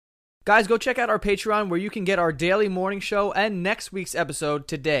Guys, go check out our Patreon where you can get our daily morning show and next week's episode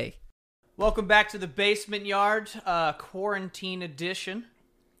today. Welcome back to the Basement Yard, quarantine edition.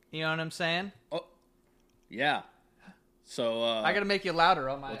 You know what I'm saying? Oh, yeah. So I gotta make you louder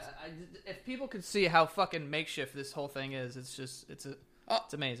on my. If people could see how fucking makeshift this whole thing is, it's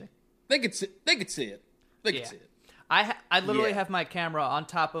amazing. They could see it. They could see it. I literally have my camera on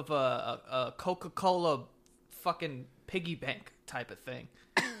top of a Coca-Cola fucking piggy bank type of thing.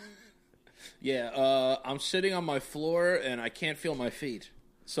 Yeah, I'm sitting on my floor and I can't feel my feet.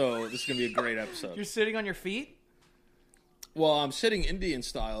 So this is gonna be a great episode. You're sitting on your feet? Well, I'm sitting Indian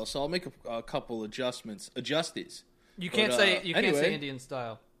style, so I'll make a couple adjusties. You can't say Indian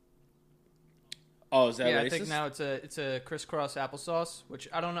style. Oh, is that racist? I think now it's a crisscross applesauce, which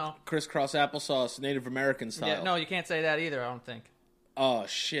I don't know. Crisscross applesauce, Native American style. Yeah, no, you can't say that either, I don't think. Oh,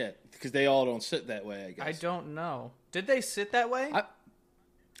 shit. Because they all don't sit that way, I guess. I don't know. Did they sit that way?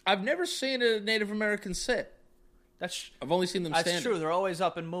 I've never seen a Native American sit. I've only seen them stand. That's true. They're always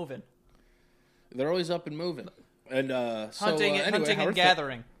up and moving. They're always up and moving. And hunting and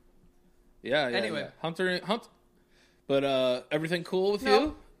gathering. Yeah. Anyway. Yeah. Hunt. But everything cool with no.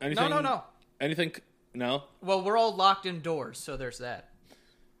 you? Anything? No. Anything? No? Well, we're all locked indoors, so there's that.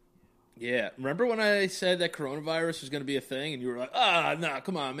 Yeah. Remember when I said that coronavirus was going to be a thing, and you were like, nah,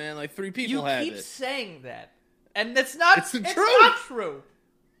 come on, man. Like 3 people have it. You keep saying that. And it's not It's not true.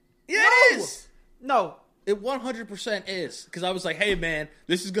 Yeah, it is. No. It 100% is. Because I was like, hey, man,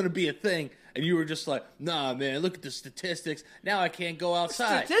 this is going to be a thing. And you were just like, nah, man, look at the statistics. Now I can't go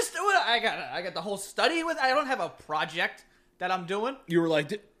outside. I got the whole study with. I don't have a project that I'm doing. You were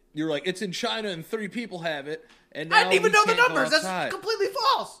like, it's in China and 3 people have it. And now I didn't even know the numbers. That's completely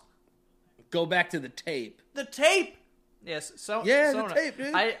false. Go back to the tape. The tape. Yes. The tape,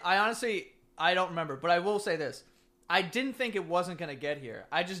 dude. I honestly, I don't remember, but I will say this. I didn't think it wasn't going to get here.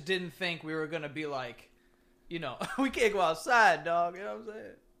 I just didn't think we were going to be like, we can't go outside, dog. You know what I'm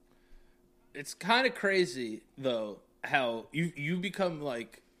saying? It's kind of crazy, though, how you become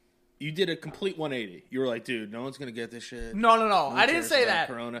like, you did a complete 180. You were like, dude, no one's going to get this shit. No. I didn't say that.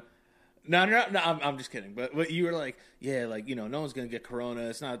 Corona. No, I'm just kidding. But you were like, yeah, like, no one's going to get corona.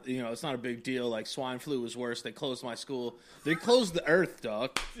 It's not, it's not a big deal. Like, swine flu was worse. They closed my school. They closed the earth,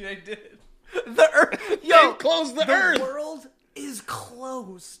 dog. They did. The earth. Yo, they closed the earth. The world is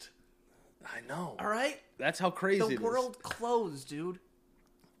closed. I know. All right? That's how crazy it is. The world closed, dude.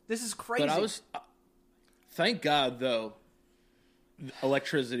 This is crazy. But thank God, though,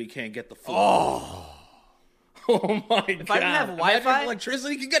 electricity can't get the flu. Oh my God. If I didn't have Wi-Fi, imagine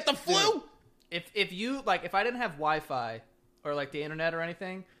electricity could get the flu. Dude, if I didn't have Wi-Fi or like the internet or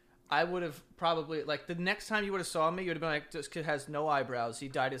anything, I would have probably, like, the next time you would have saw me, you would have been like, this kid has no eyebrows. He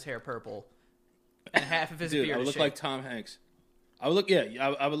dyed his hair purple. And half of his beard I would look like Tom Hanks. I would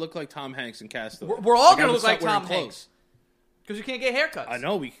look like Tom Hanks in Castaway. We're all going to look like Tom Hanks. Because we can't get haircuts. I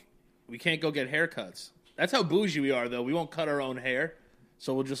know, we can't go get haircuts. That's how bougie we are, though. We won't cut our own hair.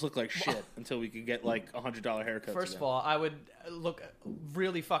 So we'll just look like shit until we can get like $100 haircuts. First of all, I would look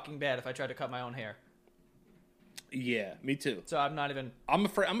really fucking bad if I tried to cut my own hair. Yeah, me too. So I'm not even. I'm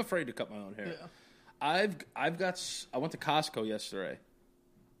afraid to cut my own hair. Yeah. I went to Costco yesterday.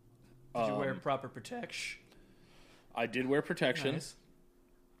 Did you wear proper protection? I did wear protection. Nice.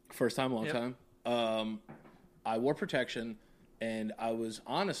 First time, long time. I wore protection, and I was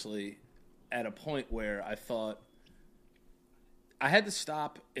honestly at a point where I thought. I had to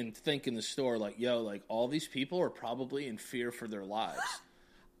stop and think in the store, like, yo, like, all these people are probably in fear for their lives.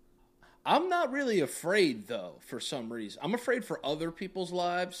 I'm not really afraid, though, for some reason. I'm afraid for other people's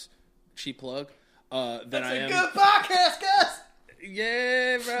lives, cheap plug, than I am. That's a good podcast, guys!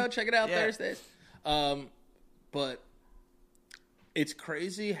 Yeah, bro, check it out Thursdays. But it's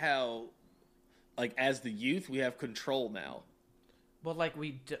crazy how, like, as the youth, we have control now. Well, like,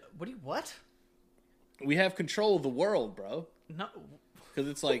 what? We have control of the world, bro. No. Because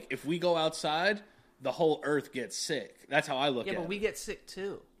it's like, if we go outside, the whole earth gets sick. That's how I look at it. Yeah, but we get sick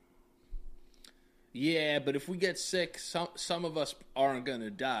too. Yeah, but if we get sick, some of us aren't going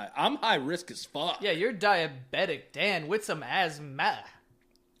to die. I'm high risk as fuck. Yeah, you're diabetic, Dan, with some asthma.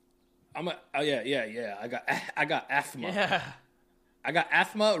 Yeah. I got asthma. Yeah. I got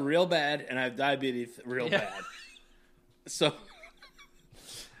asthma real bad, and I have diabetes real bad. So.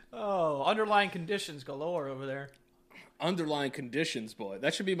 Oh, underlying conditions galore over there. Underlying conditions, boy.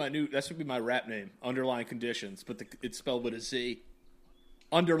 That should be my rap name. Underlying conditions, but it's spelled with a Z.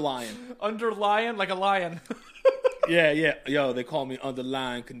 Underlying. Underlying like a lion. Yeah. Yo, they call me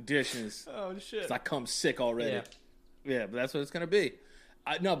underlying conditions. Oh shit. 'Cause I come sick already. Yeah, but that's what it's gonna be.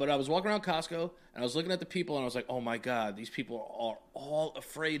 But I was walking around Costco and I was looking at the people and I was like, oh my God, these people are all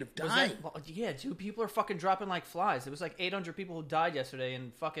afraid of dying. Yeah, dude, people are fucking dropping like flies. There was like 800 people who died yesterday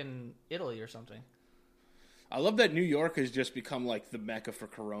in fucking Italy or something. I love that New York has just become like the mecca for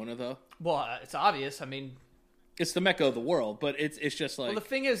Corona, though. Well, it's obvious. I mean, it's the mecca of the world, but it's just like. Well, the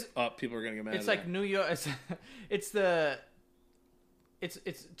thing is, people are gonna get mad. It's like New York. It's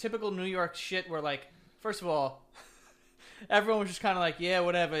typical New York shit where, like, first of all, everyone was just kind of like, yeah,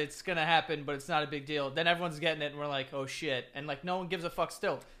 whatever, it's gonna happen, but it's not a big deal. Then everyone's getting it, and we're like, oh shit, and like no one gives a fuck.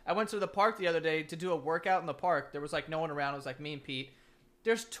 Still, I went to the park the other day to do a workout in the park. There was like no one around. It was like me and Pete.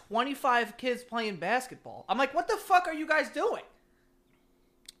 There's 25 kids playing basketball. I'm like, what the fuck are you guys doing?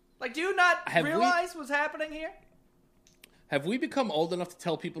 Like, do you not realize what's happening here? Have we become old enough to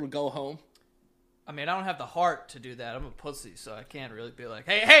tell people to go home? I mean, I don't have the heart to do that. I'm a pussy, so I can't really be like,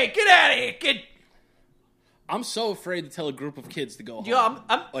 hey, get out of here, kid. I'm so afraid to tell a group of kids to go home. Yeah,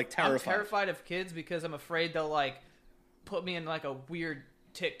 I'm like terrified. I'm terrified of kids because I'm afraid they'll like put me in like a weird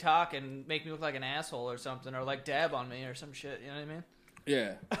TikTok and make me look like an asshole or something, or like dab on me or some shit. You know what I mean?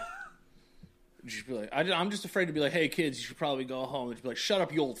 Yeah. Just be like, I'm just afraid to be like, hey kids, you should probably go home. And just be like, shut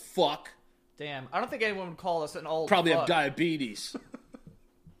up, you old fuck. Damn, I don't think anyone would call us an old probably fuck. Have diabetes.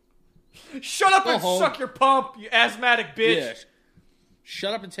 Shut up and suck your pump, you asthmatic bitch. Yeah.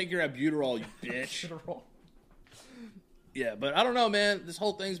 Shut up and take your albuterol, you bitch. Yeah, but I don't know, man. This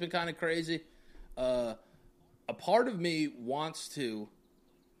whole thing's been kind of crazy. A part of me wants to,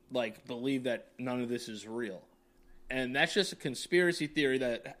 like, believe that none of this is real. And that's just a conspiracy theory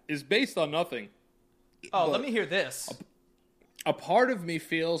that is based on nothing. Oh, let me hear this. A part of me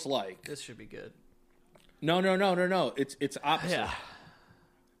feels like... This should be good. No. It's opposite. Yeah.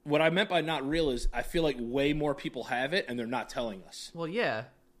 What I meant by not real is I feel like way more people have it and they're not telling us. Well, yeah.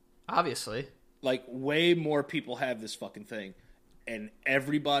 Obviously. Like, way more people have this fucking thing. And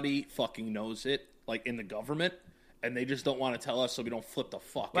everybody fucking knows it, like, in the government. And they just don't want to tell us so we don't flip the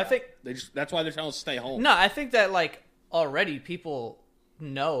fuck out. That's why they're telling us to stay home. No, I think that, like, already people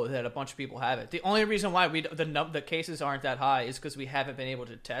know that a bunch of people have it. The only reason why the cases aren't that high is because we haven't been able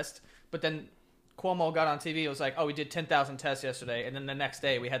to test. But then Cuomo got on TV. It was like, oh, we did 10,000 tests yesterday. And then the next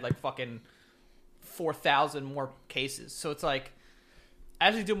day we had, like, fucking 4,000 more cases. So it's like,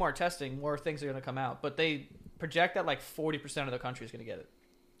 as we do more testing, more things are going to come out. But they project that, like, 40% of the country is going to get it.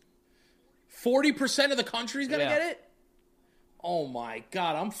 40% of the country's gonna get it? Oh my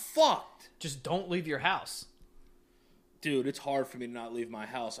God, I'm fucked. Just don't leave your house. Dude, it's hard for me to not leave my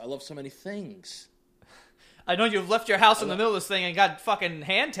house. I love so many things. I know you've left your house in the middle of this thing and got fucking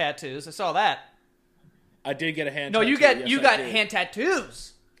hand tattoos. I saw that. I did get a hand tattoo. No, you got hand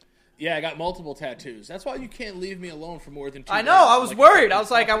tattoos. Yeah, I got multiple tattoos. That's why you can't leave me alone for more than 2 I know, I was worried. I was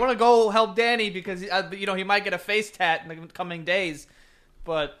like, I want to go help Danny because, he might get a face tat in the coming days.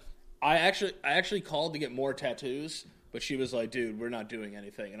 But... I actually called to get more tattoos, but she was like, dude, we're not doing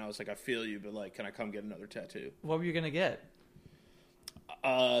anything. And I was like, I feel you, but like, can I come get another tattoo? What were you going to get?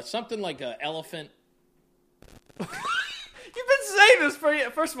 Something like an elephant. You've been saying this for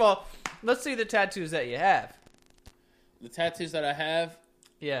you. First of all, let's see the tattoos that you have. The tattoos that I have?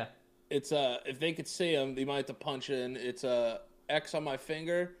 Yeah. It's, if they could see them, they might have to punch in. It's a X on my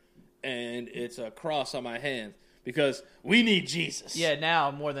finger, and it's a cross on my hand. Because we need Jesus. Yeah, now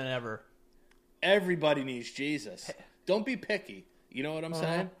more than ever. Everybody needs Jesus. Don't be picky. You know what I'm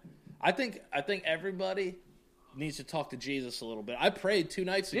saying? I think everybody needs to talk to Jesus a little bit. I prayed 2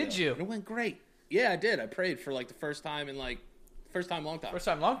 nights ago. Did you? It went great. Yeah, I did. I prayed for like the first time long time. First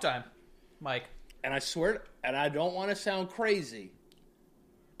time, long time, Mike. And I swear, and I don't want to sound crazy,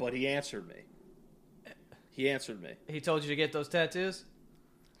 but he answered me. He told you to get those tattoos?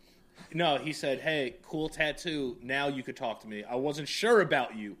 No, he said, hey, cool tattoo. Now you could talk to me. I wasn't sure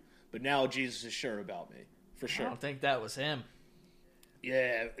about you, but now Jesus is sure about me. For sure. I don't think that was him.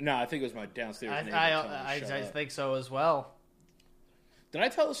 Yeah. No, I think it was my downstairs neighbor. I think so as well. Did I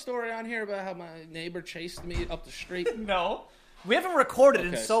tell a story on here about how my neighbor chased me up the street? No. We haven't recorded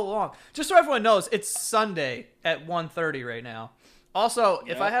in so long. Just so everyone knows, it's Sunday at 1:30 right now. Also,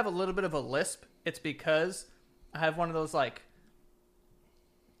 if I have a little bit of a lisp, it's because I have one of those, like,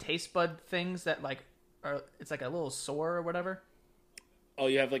 taste bud things that it's like a little sore or whatever. Oh,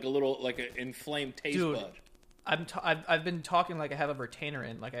 you have like a little an inflamed taste bud. I've been talking like I have a retainer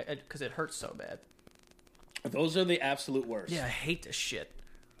in, because it hurts so bad. Those are the absolute worst. Yeah, I hate this shit.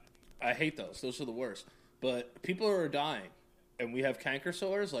 I hate those. Those are the worst. But people are dying, and we have canker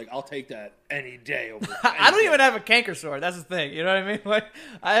sores. Like, I'll take that any day over. I don't even have a canker sore. That's the thing. You know what I mean? Like,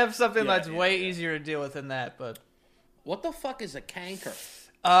 I have something that's way easier to deal with than that. But what the fuck is a canker?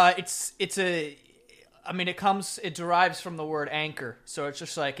 It's I mean, it derives from the word anchor. So it's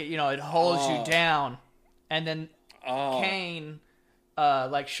just like, you know, it holds you down. And then cane,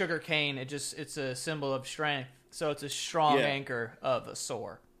 like sugar cane, it's a symbol of strength. So it's a strong anchor of a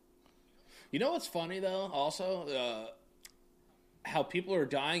sore. You know what's funny, though, also? How people are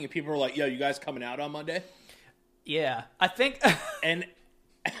dying and people are like, yo, you guys coming out on Monday? Yeah. I think... and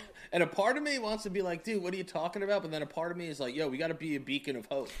a part of me wants to be like, dude, what are you talking about? But then a part of me is like, yo, we got to be a beacon of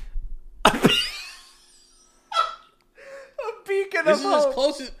hope. A beacon of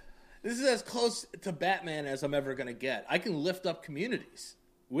hope. This is as close to Batman as I'm ever going to get. I can lift up communities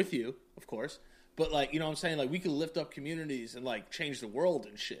with you, of course. But, like, you know what I'm saying? Like, we can lift up communities and, like, change the world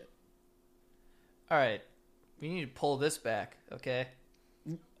and shit. All right. We need to pull this back, okay?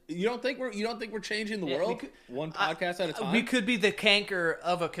 You don't think we're changing the world one podcast at a time? We could be the canker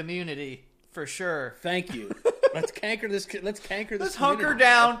of a community for sure. Thank you. Let's canker this. Let's hunker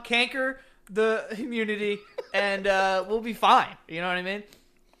down, canker the community, and we'll be fine. You know what I mean?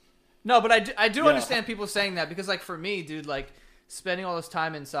 No, but I do understand people saying that because, like, for me, dude, like, spending all this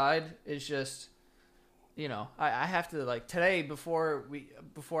time inside is just, you know, I have to, like, today before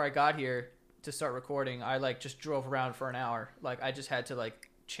I got here to start recording, I, like, just drove around for an hour. Like, I just had to, like,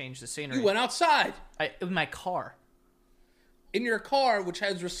 change the scenery. You went outside. In my car. In your car, which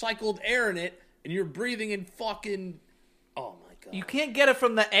has recycled air in it, and you're breathing in fucking... Oh, my God. You can't get it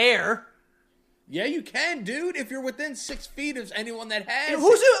from the air. Yeah, you can, dude. If you're within 6 feet of anyone that has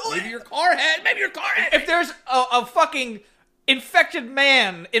Maybe your car had If there's a fucking infected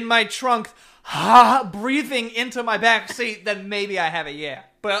man in my trunk breathing into my back seat, then maybe I have it,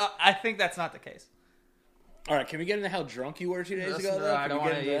 But I think that's not the case. All right, can we get into how drunk you were 2 days ago, though? I don't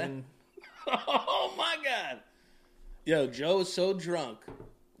want to even... Oh, my God. Yo, Joe is so drunk.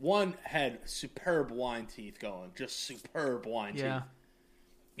 One had superb wine teeth going. Just superb wine teeth.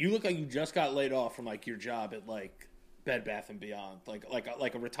 You look like you just got laid off from, like, your job at, like, Bed Bath & Beyond. Like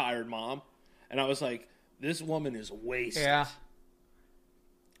a retired mom. And I was like, this woman is wasted. Yeah.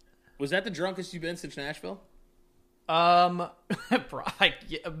 Was that the drunkest you've been since Nashville?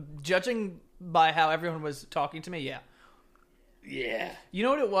 Judging by how everyone was talking to me, yeah. Yeah. You know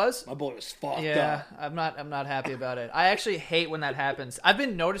what it was? My boy was fucked up. Yeah, I'm not happy about it. I actually hate when that happens. I've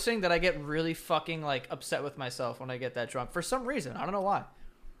been noticing that I get really fucking, like, upset with myself when I get that drunk. For some reason. I don't know why.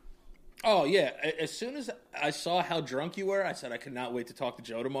 Oh, yeah. As soon as I saw how drunk you were, I said I could not wait to talk to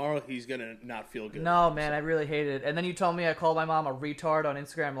Joe tomorrow. He's going to not feel good. No, man, I really hated it. And then you told me I called my mom a retard on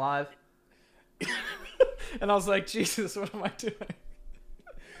Instagram Live. And I was like, Jesus, what am I doing?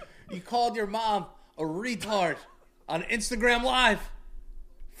 You called your mom a retard on Instagram Live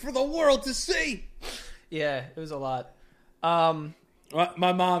for the world to see. Yeah, it was a lot. My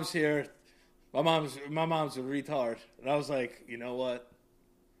mom's here. My mom's a retard. And I was like, you know what?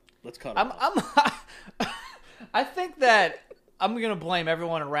 Let's cut it. I think that I'm going to blame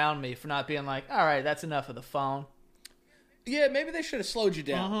everyone around me for not being like, all right, that's enough of the phone. Yeah, maybe they should have slowed you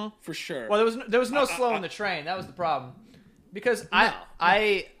down, for sure. Well, there was no slowing the train. That was the problem. Because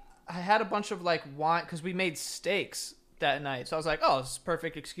I had a bunch of, like, wine, because we made steaks that night. So I was like, oh, this is a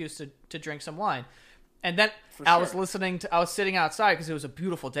perfect excuse to drink some wine. And then I was sitting outside because it was a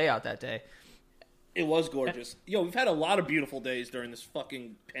beautiful day out that day. It was gorgeous. Yo, we've had a lot of beautiful days during this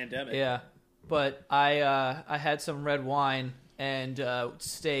fucking pandemic. Yeah, but I had some red wine and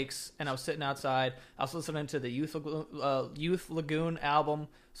steaks, and I was sitting outside. I was listening to the Youth Lagoon album,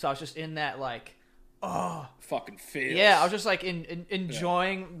 so I was just in that, like, fucking feels. Yeah, I was just, like,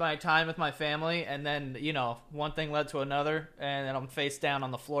 enjoying my time with my family, and then, you know, one thing led to another, and then I'm face down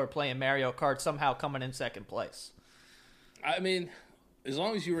on the floor playing Mario Kart, somehow coming in second place. I mean, as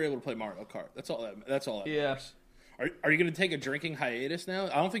long as you were able to play Mario Kart, that's all that matters. Are you going to take a drinking hiatus now?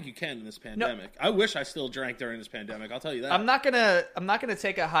 I don't think you can in this pandemic. No. I wish I still drank during this pandemic. I'll tell you that. I'm not gonna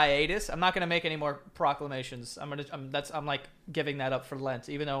take a hiatus. I'm not gonna make any more proclamations. I'm like giving that up for Lent,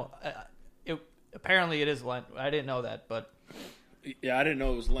 even though apparently it is Lent. I didn't know that, but yeah, I didn't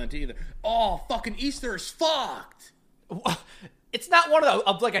know it was Lent either. Oh, fucking Easter is fucked. It's not one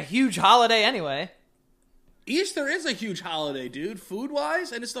of like a huge holiday anyway. Easter is a huge holiday, dude,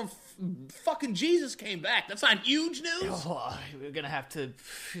 food-wise, and it's the fucking Jesus came back. That's not huge news. Oh,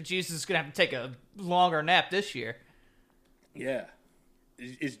 Jesus is going to have to take a longer nap this year. Yeah.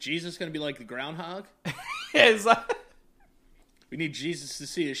 Is Jesus going to be like the groundhog? We need Jesus to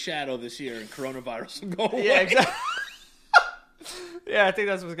see his shadow this year and coronavirus will go away. Yeah, exactly. Yeah, I think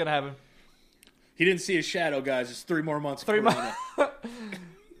that's what's going to happen. He didn't see his shadow, guys. It's 3 more months. 3 months.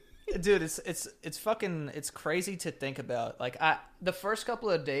 Dude, it's fucking, it's crazy to think about. Like, the first couple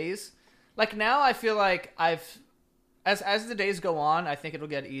of days, like, now I feel like as the days go on, I think it'll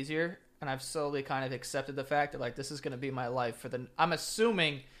get easier. and I've slowly kind of accepted the fact that like this is going to be my life for I'm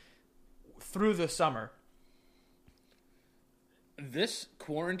assuming through the summer. This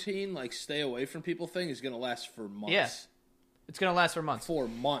quarantine, like stay away from people thing, is going to last for months. Yeah. It's going to last for months. 4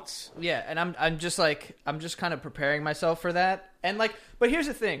 months. Yeah, and I'm just kind of preparing myself for that. And like, but here's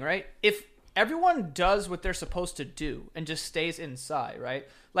the thing, right? If everyone does what they're supposed to do and just stays inside, right?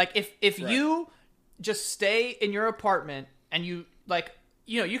 Like if Right. you just stay in your apartment and you like,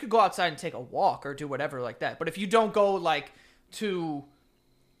 you know, you could go outside and take a walk or do whatever like that. But if you don't go like to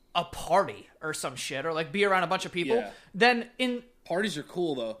a party or some shit or like be around a bunch of people, then parties are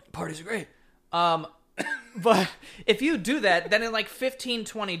cool though. Parties are great. But if you do that, then in like 15,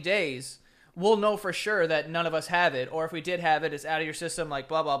 20 days, we'll know for sure that none of us have it. Or if we did have it, it's out of your system, like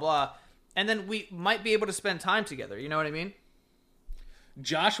blah, blah, blah. And then we might be able to spend time together. You know what I mean?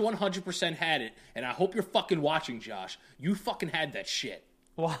 Josh 100% had it. And I hope you're fucking watching, Josh. You fucking had that shit.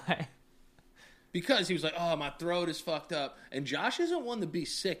 Why? Because he was like, oh, my throat is fucked up. And Josh isn't one to be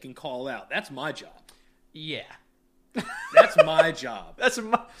sick and call out. That's my job. Yeah. That's my job.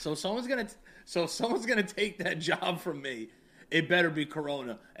 So someone's gonna take that job from me. It better be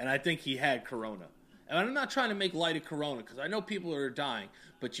Corona, and I think he had Corona. And I'm not trying to make light of Corona because I know people are dying,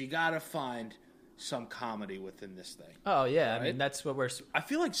 but you gotta find some comedy within this thing. Oh yeah, right? I mean that's what we're. I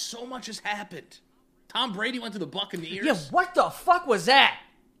feel like so much has happened. Tom Brady went to the Buccaneers. Yeah, what the fuck was that?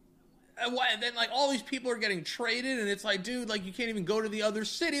 And then like all these people are getting traded, and it's like, dude, like you can't even go to the other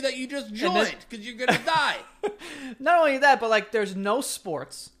city that you just joined because you're gonna die. Not only that, but like there's no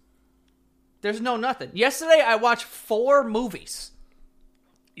sports. There's no nothing. Yesterday I watched 4 movies.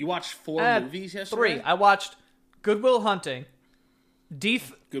 You watched 4 movies yesterday? 3. I watched Good Will Hunting,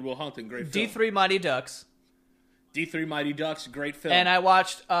 Good Will Hunting, great film. D3 Mighty Ducks. D3 Mighty Ducks, great film. And I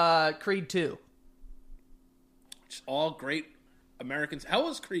watched Creed 2. It's all great Americans. How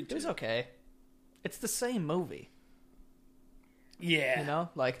was Creed 2? It was okay. It's the same movie. Yeah. You know?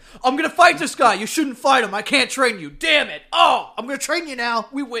 Like, I'm going to fight this guy. You shouldn't fight him. I can't train you. Damn it. Oh, I'm going to train you now.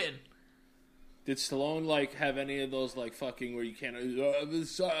 We win. Did Stallone, like, have any of those, like, fucking where you can't... I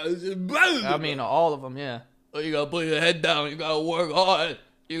mean, all of them, yeah. Oh, you got to put your head down. You got to work hard.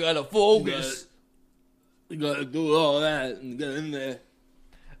 You got to focus. You got to do all that and get in there.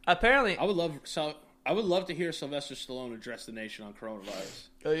 Apparently... I would love to hear Sylvester Stallone address the nation on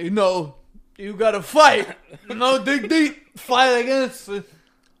coronavirus. You know, you got to fight. Dig deep. Fight against it.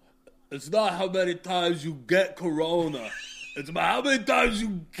 It's not how many times you get corona. It's about how many times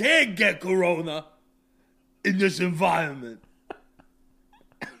you can't get corona in this environment.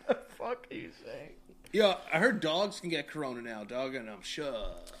 What the fuck are you saying? Yeah, I heard dogs can get corona now, dog, and I'm sure.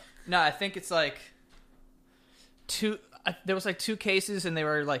 No, I think it's like 2... There was like 2 cases and they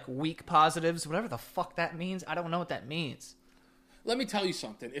were like weak positives. Whatever the fuck that means. I don't know what that means. Let me tell you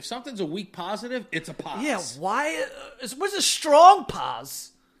something. If something's a weak positive, it's a pos. Yeah, why? What's a strong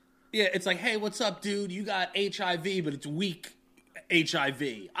pos? Yeah, it's like, hey, what's up, dude? You got HIV, but it's weak HIV.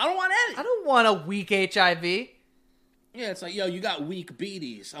 I don't want any. I don't want a weak HIV. Yeah, it's like, yo, you got weak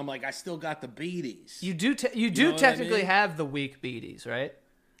beaties. I'm like, I still got the beaties. You do technically have the weak beaties, right?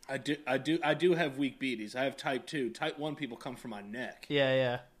 I do have weak beaties. I have type 2. Type 1 people come from my neck.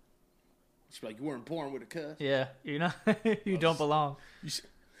 Yeah. It's like, you weren't born with a cuss. Yeah, you know, you don't belong.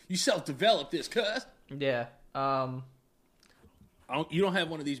 You self-developed this, cuss. Yeah. You don't have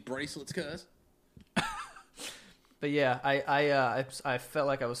one of these bracelets, cuz. But yeah, I felt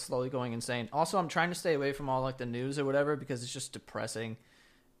like I was slowly going insane. Also, I'm trying to stay away from all like the news or whatever because it's just depressing,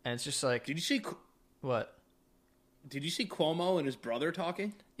 and it's just like. Did you see what? Did you see Cuomo and his brother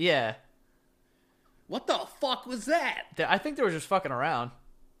talking? Yeah. What the fuck was that? I think they were just fucking around.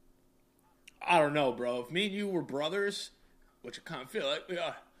 I don't know, bro. If me and you were brothers, which I kind of feel like we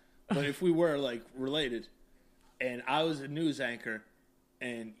are, but if we were like related, and I was a news anchor,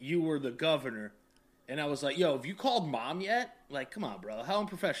 and you were the governor. And I was like, yo, have you called mom yet? Like, come on, bro. How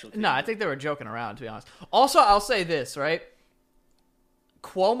unprofessional. No, I think they were joking around, to be honest. Also, I'll say this, right?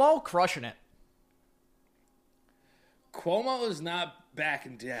 Cuomo crushing it. Cuomo is not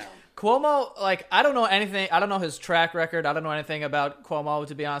backing down. Cuomo, like, I don't know anything. I don't know his track record. I don't know anything about Cuomo,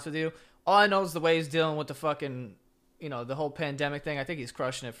 to be honest with you. All I know is the way he's dealing with the fucking, you know, the whole pandemic thing. I think he's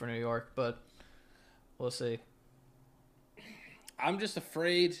crushing it for New York, but we'll see. I'm just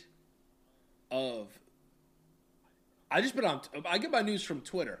afraid of... I get my news from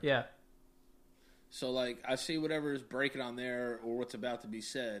Twitter. Yeah. So, like, I see whatever is breaking on there or what's about to be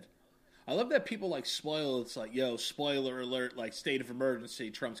said. I love that people, like, spoil. It's like, yo, spoiler alert, like, state of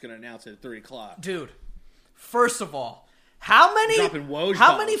emergency. Trump's going to announce it at 3 o'clock. Dude, first of all, how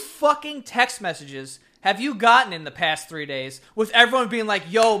many fucking text messages have you gotten in the past 3 days with everyone being like,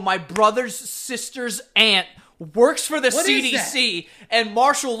 yo, my brother's sister's aunt works for the CDC and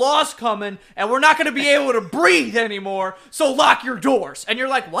martial law's coming and we're not going to be able to breathe anymore, so lock your doors. And you're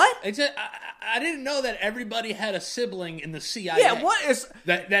like, what? I didn't know that everybody had a sibling in the CIA. Yeah, what is...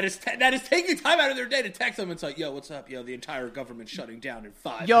 That is taking time out of their day to text them. It's like, yo, what's up? Yo, the entire government's shutting down in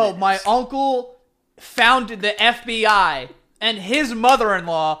 5 minutes. My uncle founded the FBI and his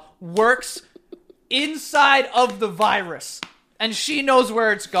mother-in-law works inside of the virus. And she knows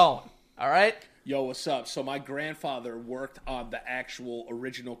where it's going. All right? Yo, what's up? So my grandfather worked on the actual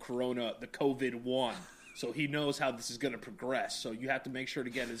original Corona, the COVID-1. So he knows how this is going to progress. So you have to make sure to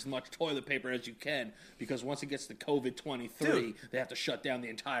get as much toilet paper as you can, because once it gets to COVID-23, they have to shut down the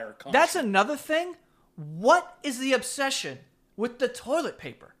entire country. That's another thing. What is the obsession with the toilet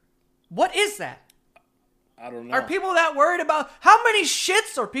paper? What is that? I don't know. Are people that worried about how many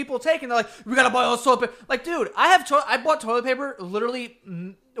shits are people taking? They're like, we gotta buy all this toilet paper. Like, dude, I bought toilet paper literally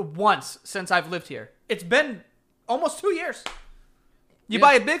once since I've lived here. It's been almost 2 years. You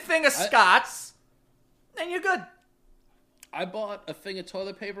buy a big thing of Scott's, and you're good. I bought a thing of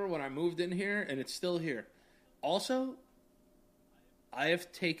toilet paper when I moved in here, and it's still here. Also, I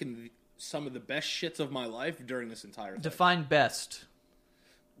have taken some of the best shits of my life during this entire thing. Define best.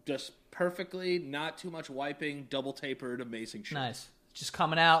 Just perfectly, not too much wiping, double tapered, amazing shit. Nice. Just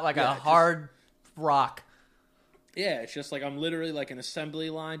coming out like a hard rock. Yeah, it's just like I'm literally like an assembly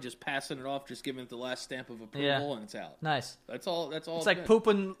line, just passing it off, just giving it the last stamp of approval, and it's out. Nice. That's all. It's like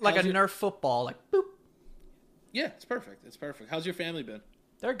pooping like a Nerf football, like boop. Yeah, it's perfect. It's perfect. How's your family been?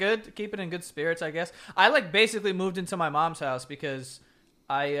 They're good. Keeping in good spirits, I guess. I like basically moved into my mom's house because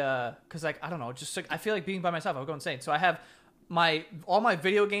I don't know, just like, I feel like being by myself. I would go insane. So I have all my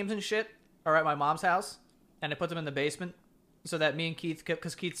video games and shit are at my mom's house, and I put them in the basement so that me and Keith,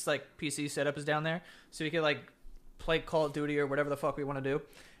 because Keith's like PC setup is down there, so we could like play Call of Duty or whatever the fuck we want to do.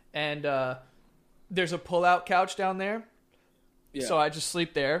 And there's a pull-out couch down there, so I just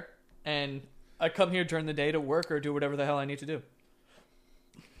sleep there, and I come here during the day to work or do whatever the hell I need to do.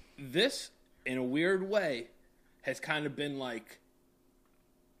 This, in a weird way, has kind of been like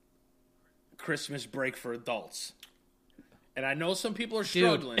Christmas break for adults. And I know some people are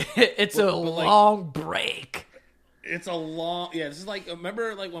struggling. Dude, it's a long break. It's a long... Yeah, this is like...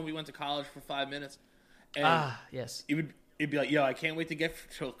 Remember like when we went to college for 5 minutes? And yes. It'd be like, yo, I can't wait to get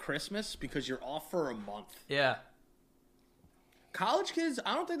till Christmas because you're off for a month. Yeah. College kids,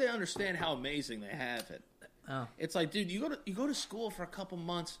 I don't think they understand how amazing they have it. Oh. It's like, dude, you go to school for a couple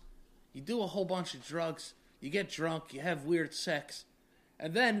months, you do a whole bunch of drugs, you get drunk, you have weird sex,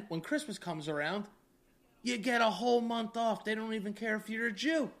 and then when Christmas comes around, you get a whole month off. They don't even care if you're a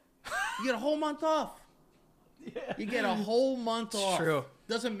Jew. You get a whole month off. Yeah. You get a whole month off. True.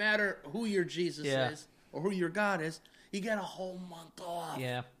 Doesn't matter who your Jesus is or who your God is. You get a whole month off.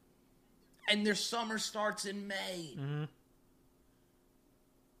 Yeah. And their summer starts in May. Mm-hmm.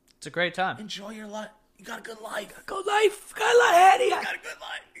 It's a great time. Enjoy your life. You got a good life. Good life. Got a life, Eddie. You got a good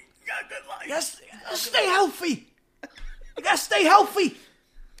life. You got a good life. Yes. Stay healthy. You gotta stay healthy.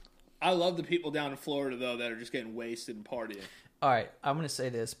 I love the people down in Florida, though, that are just getting wasted and partying. All right, I'm going to say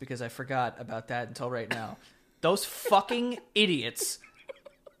this because I forgot about that until right now. Those fucking idiots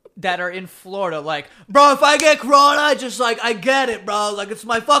that are in Florida, like, bro, if I get corona, I get it, bro. Like, it's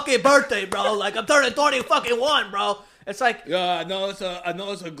my fucking birthday, bro. Like, I'm turning 21, bro. It's like... Yeah, I know it's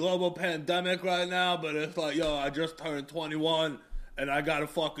a global pandemic right now, but it's like, yo, I just turned 21, and I gotta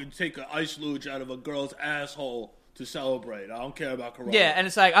fucking take an ice luge out of a girl's asshole to celebrate. I don't care about corona. Yeah, and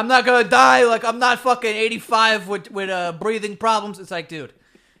it's like, I'm not gonna die. Like, I'm not fucking 85 with breathing problems. It's like, dude,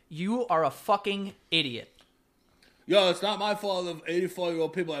 you are a fucking idiot. Yo, it's not my fault if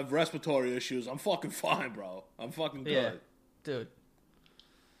 84-year-old people have respiratory issues. I'm fucking fine, bro. I'm fucking good. Yeah, dude.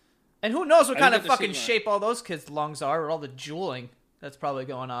 And who knows what kind of fucking shape all those kids' lungs are with all the juuling that's probably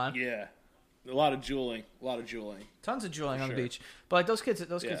going on. Yeah. A lot of juuling. Tons of juuling on the beach. But like those kids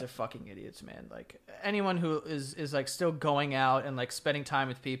are fucking idiots, man. Like anyone who is like still going out and like spending time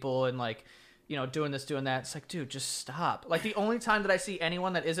with people and like, you know, doing this, doing that. It's like, dude, just stop. Like the only time that I see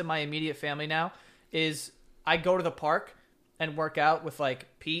anyone that isn't my immediate family now is I go to the park and work out with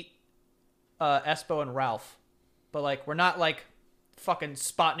like Pete, Espo, and Ralph. But like we're not like fucking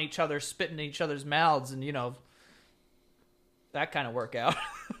spotting each other, spitting in each other's mouths, and you know that kind of workout.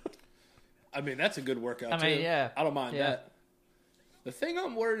 I mean, that's a good workout, too. Yeah. I don't mind that. The thing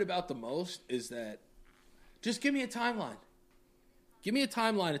I'm worried about the most is that just give me a timeline. Give me a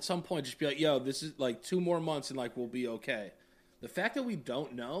timeline at some point. Just be like, yo, this is like 2 more months and like we'll be okay. The fact that we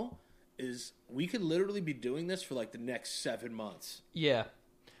don't know is we could literally be doing this for like the next 7 months. Yeah.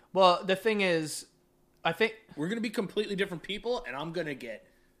 Well, the thing is, I think we're gonna be completely different people, and I'm gonna get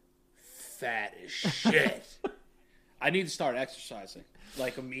fat as shit. I need to start exercising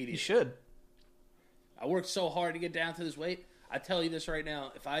like immediately. You should. I worked so hard to get down to this weight. I tell you this right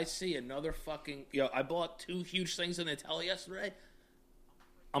now, if I see another fucking... I bought 2 huge things of Nutella yesterday.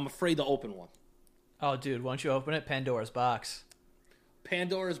 I'm afraid to open one. Oh, dude, once you open it, Pandora's box.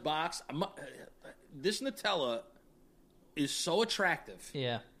 Pandora's box. This Nutella is so attractive.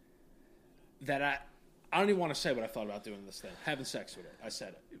 Yeah. That I don't even want to say what I thought about doing this thing. Having sex with it. I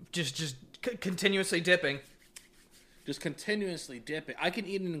said it. Just continuously dipping. Just continuously dipping. I can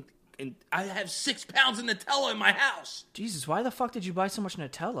eat and I have 6 pounds of Nutella in my house. Jesus, why the fuck did you buy so much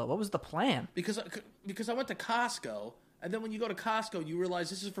Nutella? What was the plan? Because I went to Costco, and then when you go to Costco, you realize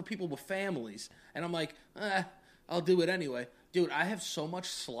this is for people with families. And I'm like, I'll do it anyway. Dude, I have so much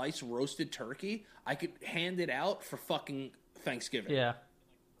sliced roasted turkey, I could hand it out for fucking Thanksgiving. Yeah.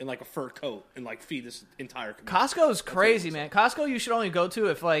 In like a fur coat and like feed this entire community. Costco is crazy, man. Costco you should only go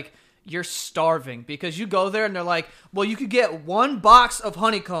to if like you're starving, because you go there and they're like, well, you could get 1 box of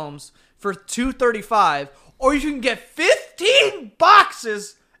honeycombs for $2.35, or you can get 15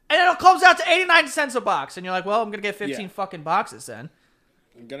 boxes and it comes out to 89 cents a box. And you're like, well, I'm gonna get 15 fucking boxes then.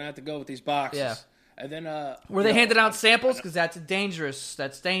 I'm gonna have to go with these boxes. Yeah. And then were they handing out samples? Because that's dangerous.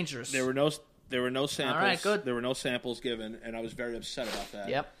 That's dangerous. There were no samples. All right, good. There were no samples given, and I was very upset about that.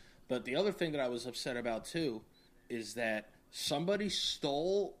 Yep. But the other thing that I was upset about too is that somebody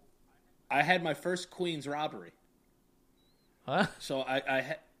stole. I had my first Queens robbery. Huh? So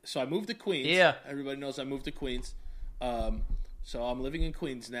I moved to Queens. Yeah. Everybody knows I moved to Queens. So I'm living in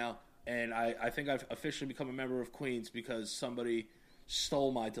Queens now, and I think I've officially become a member of Queens because somebody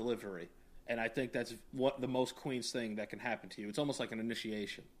stole my delivery. And I think that's what the most Queens thing that can happen to you. It's almost like an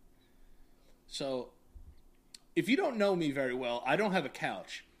initiation. So, if you don't know me very well, I don't have a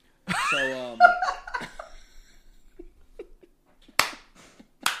couch. So,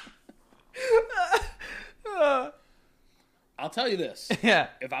 I'll tell you this. Yeah.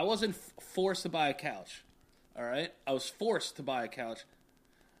 If I wasn't forced to buy a couch, all right? I was forced to buy a couch.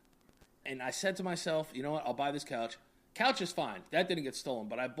 And I said to myself, you know what? I'll buy this couch. Couch is fine. That didn't get stolen.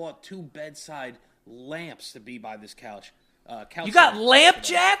 But I bought 2 bedside lamps to be by this couch. You got lamp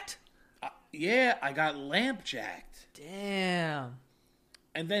jacked? Yeah, I got lamp jacked. Damn.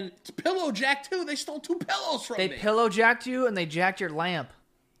 And then pillow jacked too. They stole 2 pillows from me. They pillow jacked you and they jacked your lamp.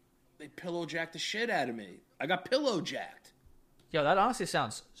 They pillow jacked the shit out of me. I got pillow jacked. Yo, that honestly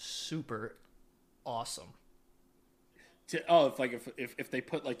sounds super awesome. If they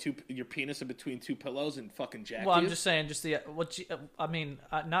put like your penis in between 2 pillows and fucking jack Well, you? I'm just saying, I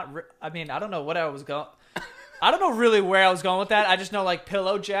don't know what I was going. I don't know really where I was going with that. I just know like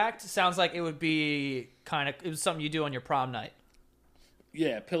pillow jacked sounds like it would be it was something you do on your prom night.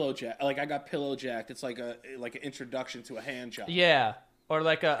 Yeah, pillow jack. Like I got pillow jacked. It's like an introduction to a hand job. Yeah, or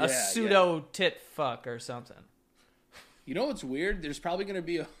like a pseudo tit fuck or something. You know what's weird? There's probably going to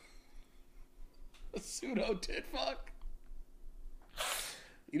be a pseudo tit fuck.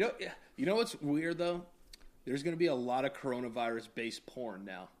 You know what's weird though? There's going to be a lot of coronavirus-based porn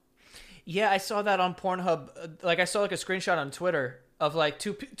now. Yeah, I saw that on Pornhub. Like I saw like a screenshot on Twitter of like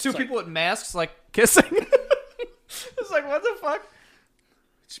two people with masks like kissing. It's like, what the fuck?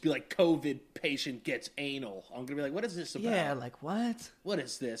 Just be like, COVID patient gets anal. I'm gonna be like, what is this about? Yeah, like what? What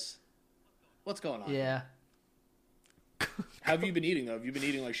is this? What's going on? Yeah. How have you been eating though? Have you been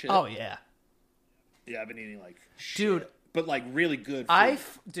eating like shit? Oh yeah. Yeah, I've been eating like shit. Dude. But like really good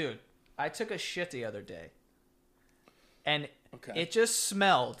food. I took a shit the other day. And okay. It just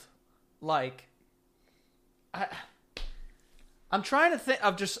smelled like I'm trying to think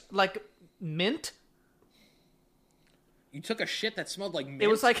of just like mint. You took a shit that smelled like mint? It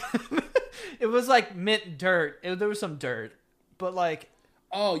was like it was like mint dirt. There was some dirt. But like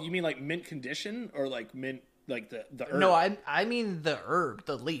oh, you mean like mint condition or like mint like the herb? No, I mean the herb,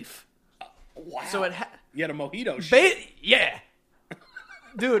 the leaf. Wow. So you had a mojito shit. Yeah.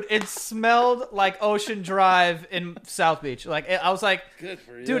 Dude, it smelled like Ocean Drive in South Beach. Like I was like, good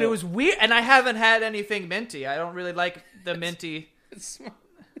for you. Dude, it was weird, and I haven't had anything minty. I don't really like the minty. It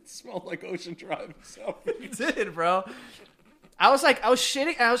smelled like Ocean Drive in South Beach. It did, bro. I was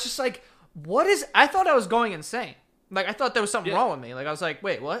shitting, and I was just like, what is... I thought I was going insane. Like, I thought there was something wrong with me. Like, I was like,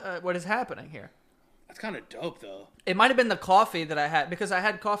 wait, what? What is happening here? That's kind of dope, though. It might have been the coffee that I had, because I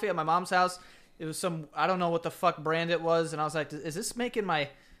had coffee at my mom's house. It was some... I don't know what the fuck brand it was, and I was like, is this making my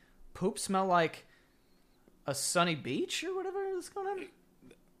poop smell like a sunny beach or whatever is going on?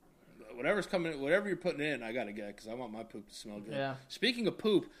 Whatever's coming, whatever you're putting in, I gotta get because I want my poop to smell good. Yeah. Speaking of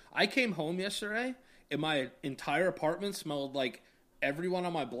poop, I came home yesterday and my entire apartment smelled like everyone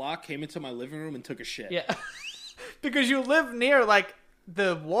on my block came into my living room and took a shit. Yeah. Because you live near, like,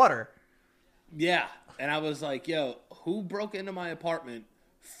 the water. Yeah. And I was like, yo, who broke into my apartment,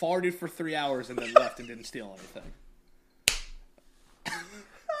 farted for 3 hours, and then left and didn't steal anything?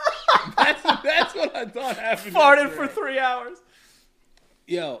 That's what I thought happened. Farted for 3 hours.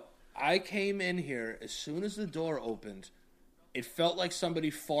 Yo, I came in here, as soon as the door opened, it felt like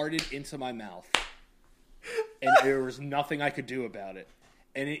somebody farted into my mouth. And there was nothing I could do about it.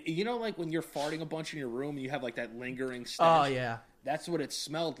 And you know, like when you're farting a bunch in your room and you have like that lingering stench? Oh, yeah. That's what it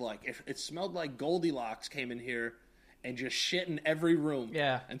smelled like. It smelled like Goldilocks came in here and just shit in every room.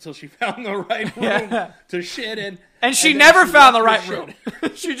 Yeah. Until she found the right room to shit in. And she never found the right room.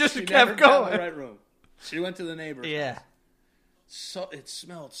 She just kept never going. Found the right room. She went to the neighbor's Yeah. house. So it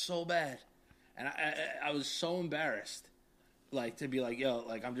smelled so bad. And I was so embarrassed. Like, to be like, yo,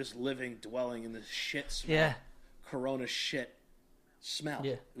 like, I'm just dwelling in this shit smell. Yeah. Corona shit smell.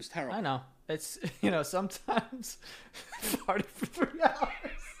 Yeah. It was terrible. I know. It's, sometimes farting for 3 hours.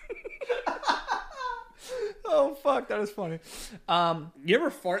 Oh, fuck. That is funny. You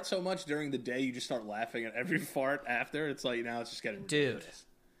ever fart so much during the day you just start laughing at every fart after? It's like, now it's just getting ridiculous. Dude,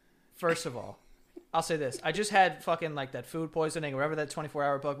 first of all, I'll say this. I just had fucking, like, that food poisoning, wherever that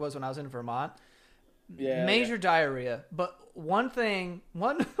 24-hour bug was when I was in Vermont. Yeah. Major diarrhea. But one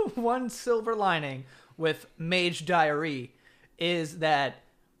silver lining with mage diarrhea is that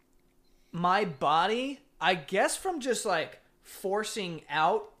my body, I guess from just, like, forcing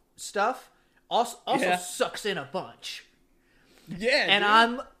out stuff, also sucks in a bunch. Yeah, and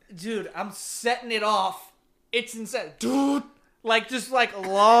I'm setting it off. It's insane. Dude, like, just, like,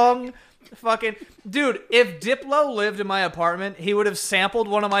 long fucking... Dude, if Diplo lived in my apartment, he would have sampled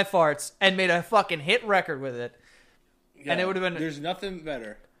one of my farts and made a fucking hit record with it. Yeah, and it would have been... There's nothing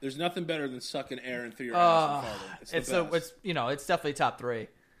better. There's nothing better than sucking air in through your ass and farting. It's definitely top 3.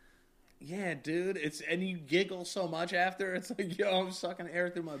 Yeah, dude. And you giggle so much after. It's like, yo, I'm sucking air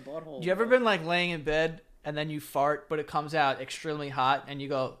through my butthole. You ever been, like, laying in bed and then you fart, but it comes out extremely hot, and you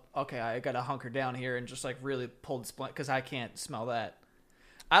go, okay, I gotta hunker down here and just, like, really pull the splint because I can't smell that.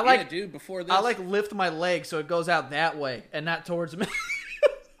 Dude, before this... I, like, lift my leg so it goes out that way and not towards me.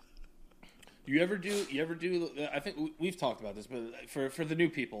 You ever do? I think we've talked about this, but for the new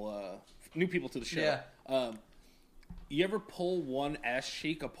people to the show, yeah. You ever pull one ass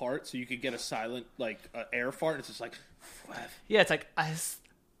cheek apart so you could get a silent like air fart? It's just like, yeah, it's like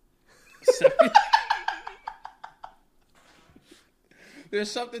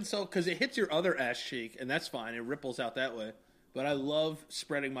there's something because it hits your other ass cheek and that's fine, it ripples out that way. But I love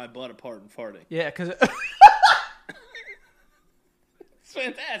spreading my butt apart and farting. Yeah, because it's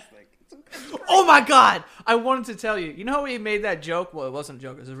fantastic. Oh my god! I wanted to tell you. You know how we made that joke? Well, it wasn't a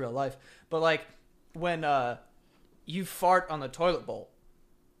joke. It was real life. But like when you fart on the toilet bowl,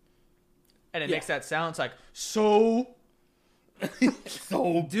 and it makes that sound. It's like so.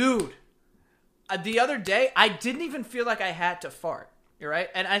 Dude. The other day, I didn't even feel like I had to fart. You're right,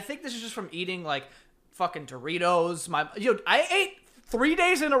 and I think this is just from eating like fucking Doritos. I ate 3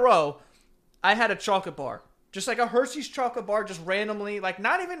 days in a row. I had a chocolate bar. Just like a Hershey's chocolate bar, just randomly, like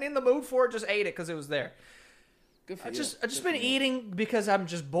not even in the mood for it, just ate it because it was there. Good for I you. just been eating because I'm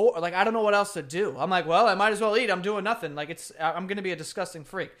just bored. Like I don't know what else to do. I'm like, well, I might as well eat. I'm doing nothing. Like I'm gonna be a disgusting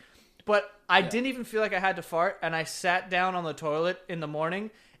freak. But I didn't even feel like I had to fart, and I sat down on the toilet in the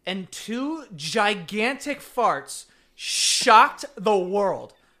morning, and 2 gigantic farts shocked the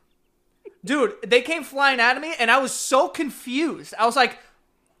world. Dude, they came flying out of me, and I was so confused. I was like,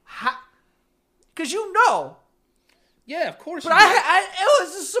 how? Because you know. Yeah, of course. But it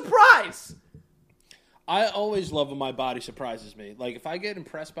was a surprise. I always love when my body surprises me. Like, if I get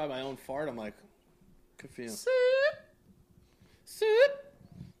impressed by my own fart, I'm like, good for you. Sit.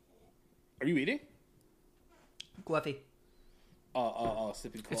 Are you eating? Gluffy.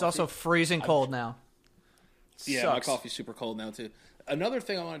 Sipping coffee. It's also freezing cold now. Yeah, Sucks. my coffee's super cold now, too. Another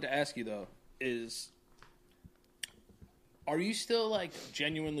thing I wanted to ask you, though, is... Are you still, like,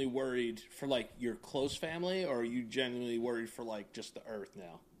 genuinely worried for, like, your close family, or are you genuinely worried for, like, just the earth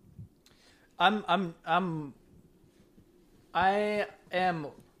now? I am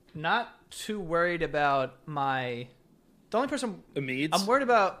not too worried about the only person... Amids? I'm worried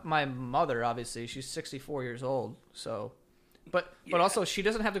about my mother, obviously. She's 64 years old, so... But also, she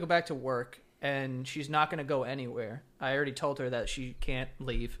doesn't have to go back to work, and she's not going to go anywhere. I already told her that she can't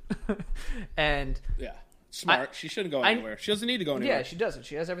leave. And... Yeah. Smart. She shouldn't go anywhere. She doesn't need to go anywhere. Yeah, she doesn't.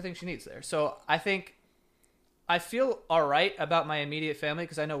 She has everything she needs there. So I think I feel all right about my immediate family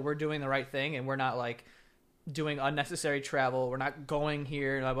because I know we're doing the right thing and we're not like doing unnecessary travel. We're not going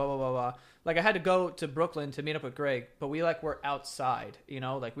here, blah, blah, blah, blah, blah. like I had to go to Brooklyn to meet up with Greg, but we like were outside,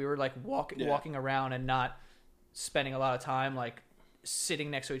 like we were like walking around and not spending a lot of time like sitting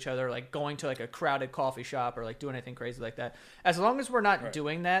next to each other, like going to like a crowded coffee shop or like doing anything crazy like that. As long as we're not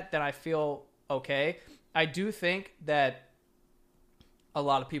doing that, then I feel okay. I do think that a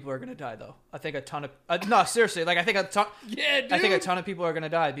lot of people are going to die though. I think a ton of no, seriously, like I think a ton of people are going to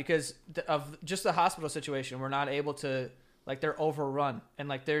die because of just the hospital situation. We're not able to, like, they're overrun, and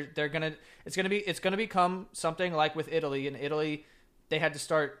like it's going to become something like with Italy. In Italy, they had to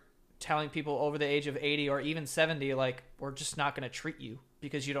start telling people over the age of 80 or even 70, like, we're just not going to treat you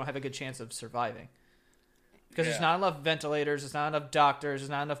because you don't have a good chance of surviving. Because there's not enough ventilators, there's not enough doctors, there's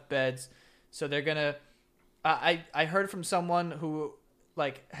not enough beds. So they're going to... I heard from someone who,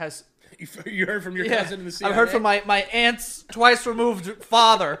 like, has... You heard from your cousin in the CIA? I heard from my aunt's twice-removed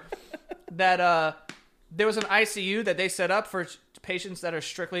father that there was an ICU that they set up for patients that are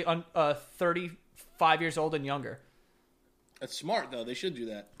strictly 35 years old and younger. That's smart, though. They should do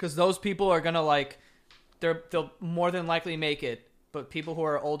that. Because those people are going to, like, they'll more than likely make it. But people who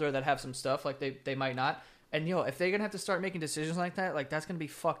are older that have some stuff, like, they might not. And, if they're going to have to start making decisions like that, like, that's going to be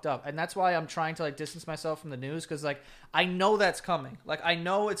fucked up. And that's why I'm trying to, like, distance myself from the news. Because, like, I know that's coming. Like, I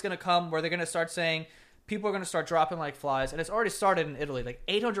know it's going to come where they're going to start saying people are going to start dropping like flies. And it's already started in Italy. Like,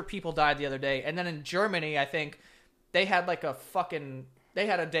 800 people died the other day. And then in Germany, I think they had, like, they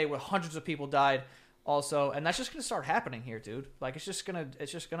had a day where hundreds of people died also, and that's just gonna start happening here, dude. Like, it's just gonna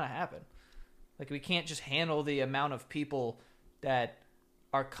happen. Like, we can't just handle the amount of people that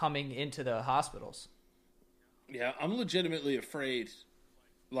are coming into the hospitals. Yeah, I'm legitimately afraid,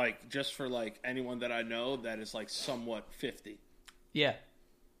 like, just for like anyone that I know that is like somewhat 50. Yeah.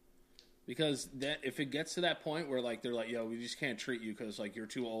 Because that if it gets to that point where like they're like, yo, we just can't treat you because like you're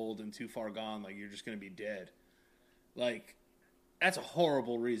too old and too far gone, like you're just gonna be dead. Like, that's a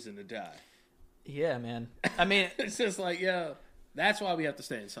horrible reason to die. Yeah, man. I mean, it's just like, yeah, that's why we have to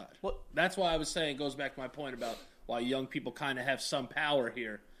stay inside. Well, that's why I was saying, it goes back to my point about why young people kind of have some power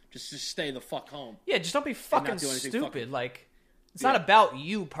here. Just stay the fuck home. Yeah, just don't be fucking stupid. Like, it's not about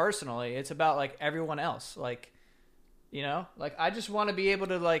you personally. It's about, like, everyone else. Like, like, I just want to be able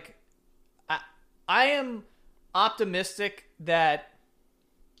to, like, I am optimistic that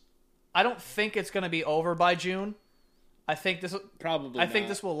I don't think it's going to be over by June. I think this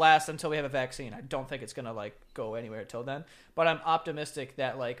this will last until we have a vaccine. I don't think it's gonna like go anywhere till then. But I'm optimistic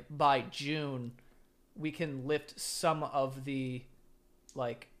that like by June we can lift some of the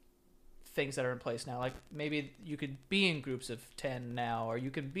like things that are in place now. Like maybe you could be in groups of 10 now, or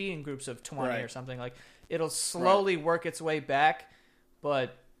you could be in groups of 20 or something. Like it'll slowly work its way back.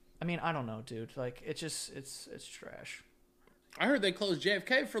 But I mean, I don't know, dude. Like it's trash. I heard they closed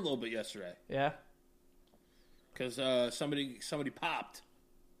JFK for a little bit yesterday. Yeah. Because somebody popped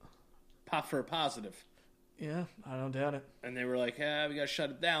for a positive. Yeah, I don't doubt it. And they were like, yeah, we got to shut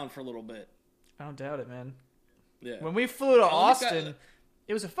it down for a little bit. I don't doubt it, man. Yeah. When we flew to Austin,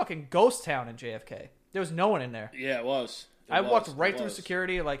 it was a fucking ghost town in JFK. There was no one in there. Yeah, it was. I walked right through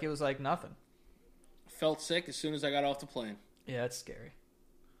security like it was like nothing. Felt sick as soon as I got off the plane. Yeah, it's scary.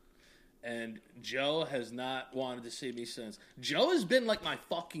 And Joe has not wanted to see me since. Joe has been like my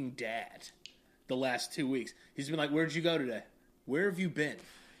fucking dad the last 2 weeks. He's been like, where'd you go today? Where have you been?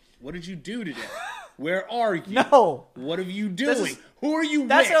 What did you do today? Where are you? No. What are you doing? Who are you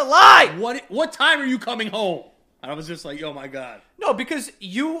That's with? a lie. What time are you coming home? And I was just like, oh my God. No, because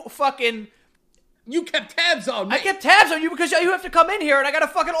you kept tabs on me. I kept tabs on you because you have to come in here and I got a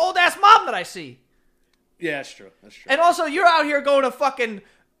fucking old ass mom that I see. Yeah, that's true. And also, you're out here going to fucking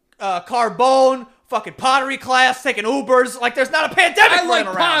Carbone, fucking pottery class, taking Ubers. Like, there's not a pandemic I like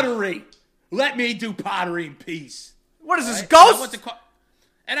around. pottery. Let me do pottery in peace. What is this, Ghost?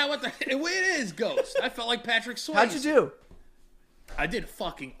 I went to it is Ghost. I felt like Patrick Swayze. How'd you do? I did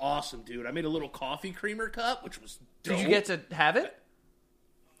fucking awesome, dude. I made a little coffee creamer cup, which was dope. Did you get to have it?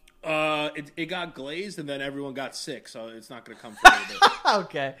 It got glazed, and then everyone got sick, so it's not going to come for a little bit.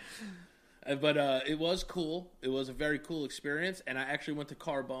 Okay. But it was cool. It was a very cool experience, and I actually went to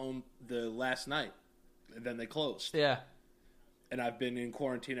Carbone the last night, and then they closed. Yeah. And I've been in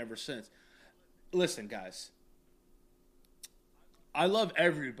quarantine ever since. Listen, guys. I love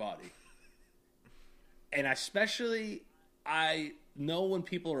everybody. And especially, I know when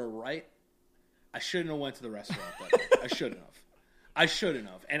people are right. I shouldn't have went to the restaurant that night. I shouldn't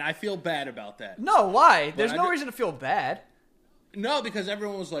have. And I feel bad about that. No, why? There's no reason to feel bad. No, because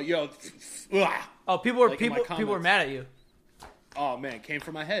everyone was like, yo. Oh, people were mad at you. Oh, man, it came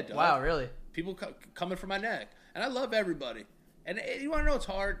from my head, dog. Wow, really? People coming from my neck. And I love everybody. And you want to know what's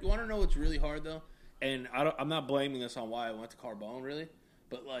hard? You want to know what's really hard, though? And I'm not blaming this on why I went to Carbone, really.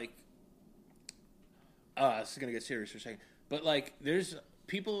 But, like, this is gonna get serious for a second, but like,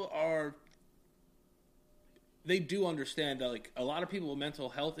 they do understand that like a lot of people with mental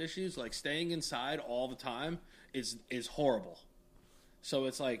health issues, like staying inside all the time is horrible. So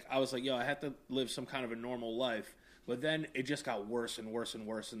it's like I was like, yo, I had to live some kind of a normal life, but then it just got worse and worse and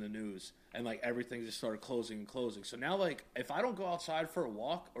worse in the news, and like everything just started closing and closing. So now like if I don't go outside for a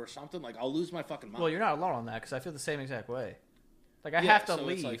walk or something, like I'll lose my fucking mind. Well, you're not alone on that because I feel the same exact way. Like I have to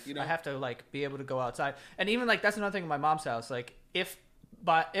leave. Like, I have to like be able to go outside, and even like that's another thing in my mom's house. Like if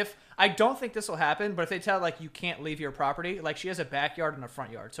I don't think this will happen, but if they tell like you can't leave your property, like she has a backyard and a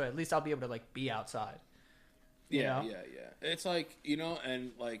front yard, so at least I'll be able to like be outside. Yeah. It's like,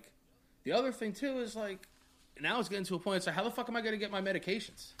 and like the other thing too is like now it's getting to a point. It's like, how the fuck am I going to get my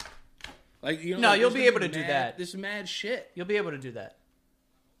medications? Like, no, like, you'll be able to do that. This mad shit. You'll be able to do that.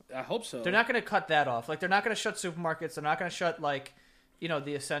 I hope so. They're not going to cut that off. Like they're not going to shut supermarkets. They're not going to shut like,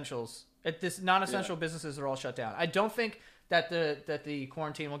 the essentials. This non-essential businesses are all shut down. I don't think that the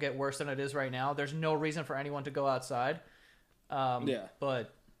quarantine will get worse than it is right now. There's no reason for anyone to go outside.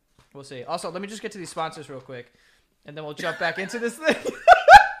 But we'll see. Also, let me just get to these sponsors real quick, and then we'll jump back into this thing.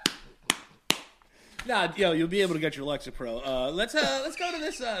 Nah, you'll be able to get your Lexapro. Let's go to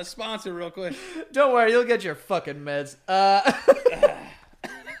this sponsor real quick. Don't worry, you'll get your fucking meds.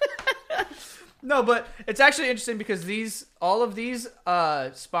 No, but it's actually interesting because all of these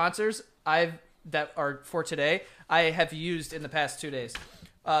sponsors that are for today, I have used in the past 2 days.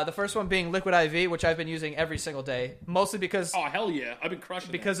 The first one being Liquid IV, which I've been using every single day, mostly because... Oh, hell yeah. I've been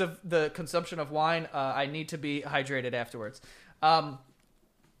crushing because of the consumption of wine, I need to be hydrated afterwards.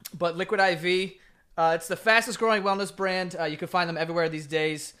 But Liquid IV, it's the fastest growing wellness brand. You can find them everywhere these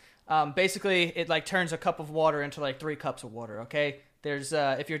days. Basically, it like turns a cup of water into like 3 cups of water, okay? There's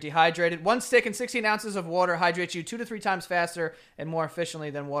if you're dehydrated, 1 stick and 16 ounces of water hydrates you 2 to 3 times faster and more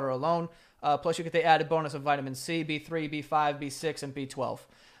efficiently than water alone. Plus, you get the added bonus of vitamin C, B3, B5, B6, and B12.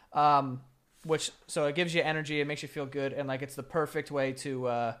 So it gives you energy, it makes you feel good, and like it's the perfect way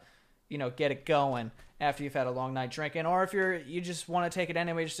to, get it going after you've had a long night drinking, or if you just want to take it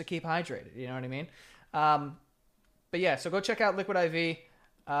anyway just to keep hydrated. You know what I mean? But yeah, so go check out Liquid IV,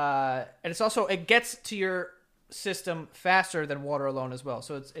 and it gets to your system faster than water alone as well,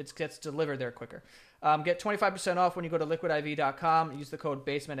 so it gets delivered there quicker. Get 25% off when you go to liquidiv.com. Use the code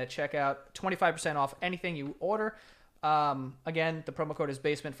BASEMENT at checkout. 25% off anything you order. Again, the promo code is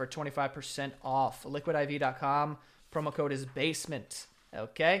BASEMENT for 25% off. Liquidiv.com. Promo code is BASEMENT.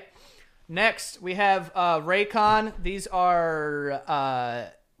 Okay. Next, we have Raycon. These are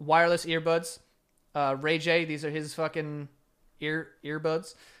wireless earbuds. Ray J, these are his fucking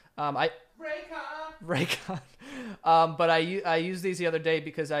earbuds. Raycon. But I used these the other day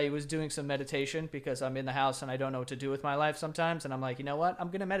because I was doing some meditation because I'm in the house and I don't know what to do with my life sometimes. And I'm like, you know what? I'm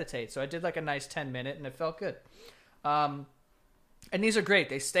going to meditate. So I did like a nice 10-minute and it felt good. And these are great.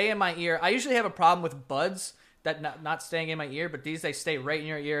 They stay in my ear. I usually have a problem with buds that not staying in my ear, but these, they stay right in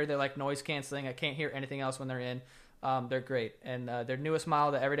your ear. They're like noise canceling. I can't hear anything else when they're in. They're great. And their newest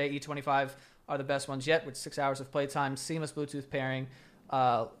model, the Everyday E25, are the best ones yet with 6 hours of playtime, seamless Bluetooth pairing,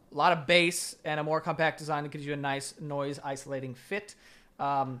 a lot of bass, and a more compact design that gives you a nice noise isolating fit.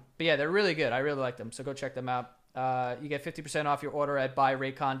 But yeah, they're really good. I really like them. So go check them out. You get 50% off your order at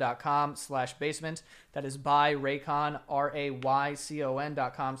buyraycon.com/basement. That is buyraycon,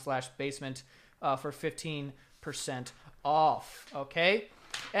 RAYCON.com/basement for 15% off. Okay.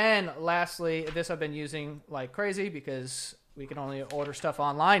 And lastly, this I've been using like crazy because we can only order stuff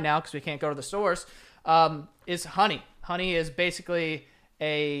online now because we can't go to the stores, is Honey. Honey is basically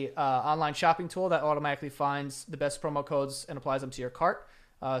a online shopping tool that automatically finds the best promo codes and applies them to your cart.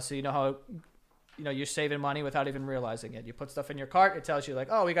 So you know how you're saving money without even realizing it. You put stuff in your cart, it tells you like,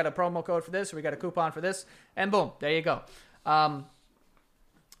 oh, we got a promo code for this, or we got a coupon for this, and boom, there you go.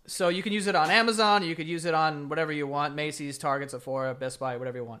 So you can use it on Amazon, you could use it on whatever you want, Macy's, Target, Sephora, Best Buy,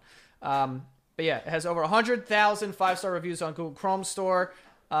 whatever you want. But yeah, it has over 100,000 5-star reviews on Google Chrome Store,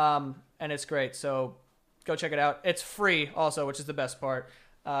 and it's great. So go check it out. It's free also, which is the best part.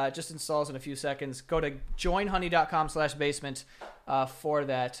 It just installs in a few seconds. Go to joinhoney.com/basement for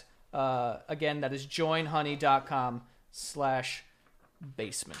that. Again, that is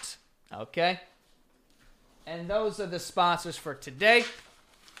joinhoney.com/basement. Okay? And those are the sponsors for today.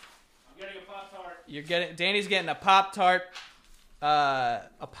 I'm getting a Pop-Tart. Danny's getting a Pop-Tart.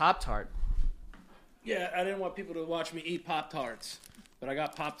 A Pop-Tart? Yeah, I didn't want people to watch me eat Pop-Tarts. But I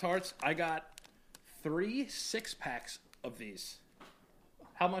got Pop-Tarts. I got 3 6-packs of these.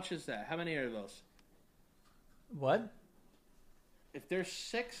 How much is that? How many are those? What? If there's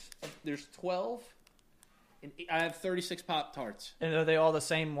 6, there's 12. And I have 36 Pop-Tarts. And are they all the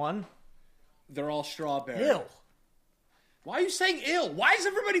same one? They're all strawberry. Ew. Why are you saying ill? Why is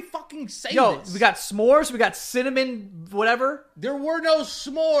everybody fucking saying this? We got s'mores. We got cinnamon, whatever. There were no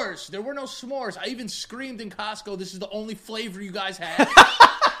s'mores. I even screamed in Costco, this is the only flavor you guys have.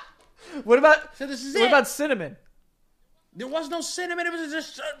 What about? So this is what it. about cinnamon? There was no cinnamon. It was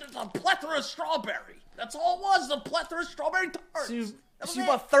just a plethora of strawberry. That's all it was. A plethora of strawberry tarts. So you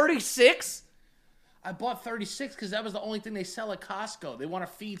bought 36? I bought 36 because that was the only thing they sell at Costco. They want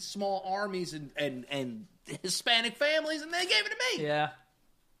to feed small armies and Hispanic families, and they gave it to me. Yeah.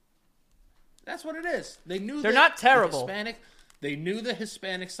 That's what it is. They knew they're not terrible. They knew the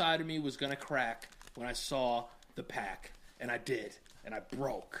Hispanic side of me was going to crack when I saw the pack, and I did, and I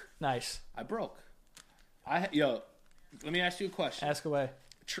broke. Nice. I broke. Let me ask you a question. Ask away.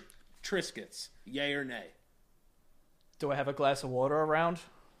 Triscuits, yay or nay? Do I have a glass of water around?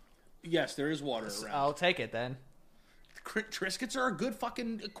 Yes, there is water around. I'll take it then. Triscuits are a good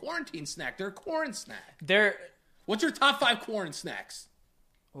fucking quarantine snack. They're a quarantine snack. What's your top 5 quarantine snacks?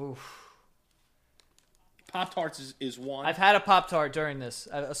 Oof. Pop-Tarts is one. I've had a Pop-Tart during this.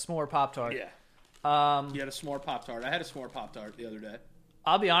 A s'more Pop-Tart. Yeah. You had a s'more Pop-Tart. I had a s'more Pop-Tart the other day.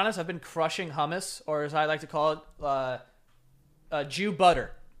 I'll be honest, I've been crushing hummus, or as I like to call it, Jew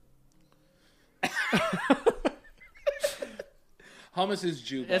butter. Hummus is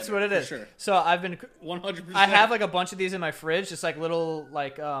Jew butter. That's what it is. For sure. So I've been 100%. I have like a bunch of these in my fridge, just like little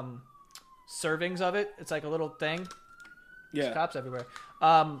servings of it. It's like a little thing. Yeah. There's cops everywhere.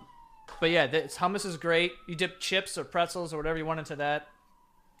 But yeah, hummus is great. You dip chips or pretzels or whatever you want into that.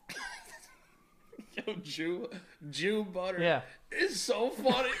 Yo, Jew butter. Yeah. It's so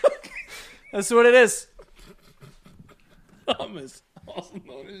funny. That's what it is. Hummus, also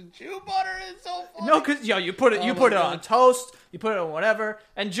known as Jew butter, is so funny. No, because you put it on toast, you put it on whatever,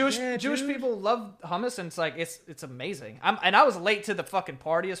 and Jewish people love hummus, and it's like it's amazing. I was late to the fucking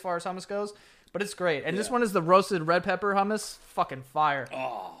party as far as hummus goes, but it's great. And this one is the roasted red pepper hummus, fucking fire.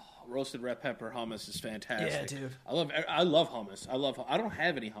 Oh, roasted red pepper hummus is fantastic. Yeah, dude. I love hummus. I don't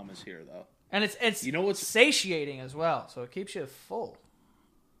have any hummus here though. And it's what's satiating as well, so it keeps you full.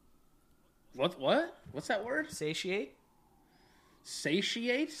 What? What's that word? Satiate?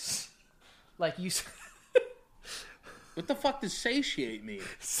 Satiate? Like you. What the fuck does satiate mean?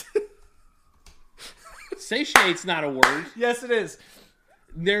 Satiate's not a word. Yes, it is.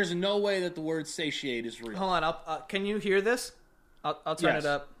 There's no way that the word satiate is real. Hold on. Can you hear this? I'll turn it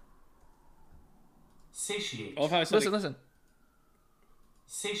up. Satiate. Oh, Listen.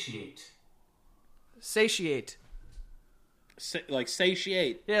 Satiate. Satiate. Like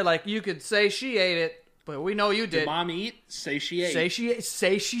satiate. Yeah, like you could say she ate it, but we know you did. Did mom eat? Satiate.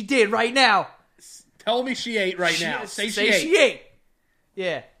 Say she did right now. Tell me she ate right now. Say she ate.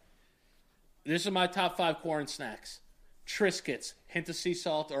 Yeah. This is my top 5 quarantine snacks. Triscuits, hint of sea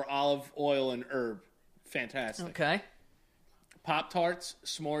salt or olive oil and herb. Fantastic. Okay. Pop-Tarts,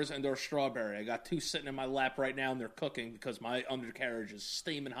 s'mores, and or strawberry. I got 2 sitting in my lap right now, and they're cooking because my undercarriage is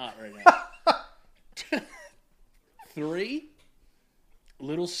steaming hot right now. 3,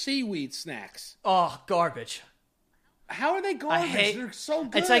 little seaweed snacks. Oh, garbage. How are they garbage? They're so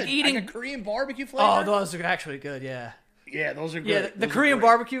good. It's like eating a Korean barbecue flavor. Oh, those are actually good, yeah. Yeah, those are good. Yeah, the Korean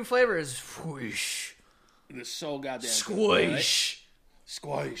barbecue flavor is whoosh. They're so goddamn squish. Good,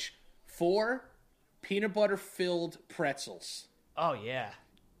 Squish. 4, peanut butter filled pretzels. Oh, yeah.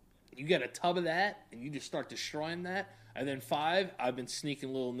 You get a tub of that, and you just start destroying that. And then 5, I've been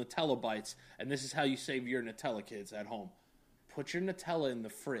sneaking little Nutella bites. And this is how you save your Nutella, kids, at home. Put your Nutella in the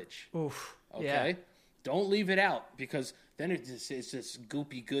fridge. Oof. Okay? Yeah. Don't leave it out, because then it's this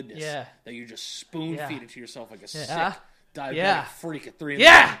goopy goodness that you just spoon feed it to yourself like a sick diabetic freak at 3 in the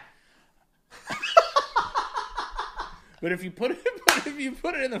morning. But if you put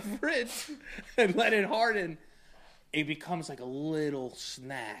it in the fridge and let it harden, it becomes like a little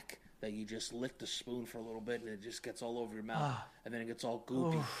snack that you just lick the spoon for a little bit, and it just gets all over your mouth, and then it gets all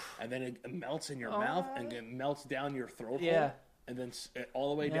goopy, and then it melts in your mouth, and it melts down your throat hole, and then all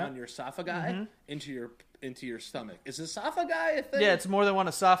the way down your esophagi into your stomach. Is esophagi a thing? Yeah, it's more than one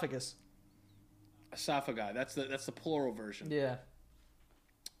esophagus. Esophagi. That's the plural version. Yeah.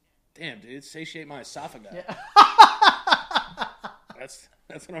 Damn, dude, satiate my esophagi. Yeah.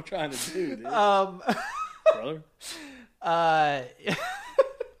 That's what I'm trying to do, dude. Brother.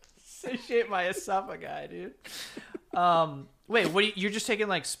 Satiate my esophagi, dude. Wait, you're just taking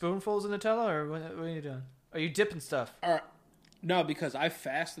like spoonfuls of Nutella, or what are you doing? Are you dipping stuff? All right. No, because I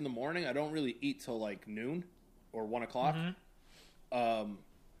fast in the morning. I don't really eat till like noon or 1 o'clock. Mm-hmm.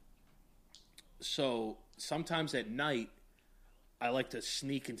 So sometimes at night, I like to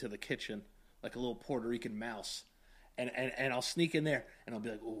sneak into the kitchen like a little Puerto Rican mouse, and I'll sneak in there and I'll be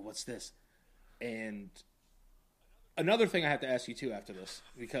like, "Oh, what's this?" And another thing I have to ask you too after this,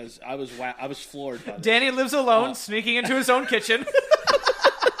 because I was floored by this. Danny lives alone, sneaking into his own kitchen.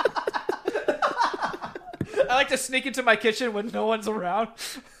 I like to sneak into my kitchen when no one's around.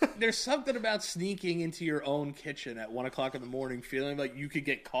 There's something about sneaking into your own kitchen at 1 o'clock in the morning, feeling like you could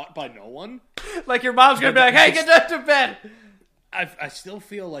get caught by no one. Like your mom's gonna be like, "Hey, get back to bed." I still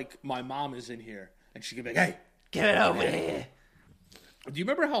feel like my mom is in here, and she could be like, "Hey, get over here." Do you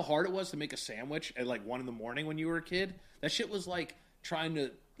remember how hard it was to make a sandwich at like 1 in the morning when you were a kid? That shit was like trying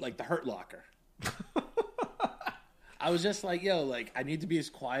to like the Hurt Locker. I was just like, yo, like I need to be as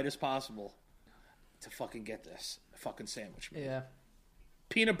quiet as possible to fucking get this fucking sandwich made. Yeah.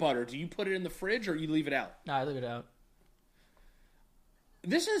 Peanut butter, do you put it in the fridge or you leave it out? No, I leave it out.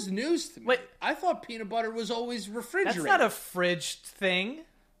 This is news to me. Wait. I thought peanut butter was always refrigerated. That's not a fridge thing.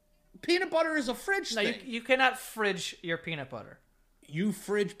 Peanut butter is a fridge thing. No, you cannot fridge your peanut butter. You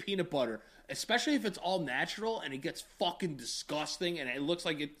fridge peanut butter, especially if it's all natural and it gets fucking disgusting and it looks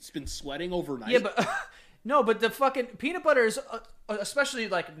like it's been sweating overnight. Yeah, but no, but the fucking peanut butter is, especially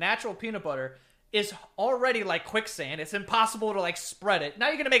like natural peanut butter, is already like quicksand. It's impossible to like spread it. Now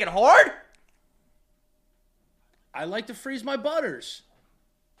you're gonna make it hard? I like to freeze my butters.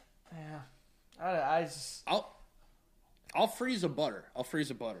 Yeah, I just I'll freeze a butter.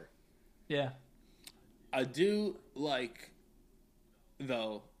 yeah. I do like,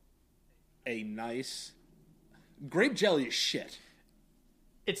 though, a nice grape jelly is shit.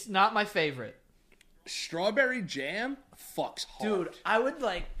 It's not my favorite. Strawberry jam fucks hard. Dude, I would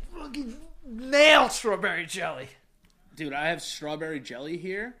like fucking nail strawberry jelly. Dude, I have strawberry jelly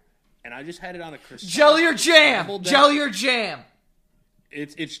here, and I just had it on a croissant. Jelly or jam? Jelly or jam?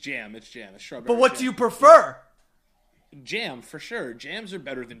 It's jam. It's strawberry. But what jam. do you prefer? Jam, for sure. Jams are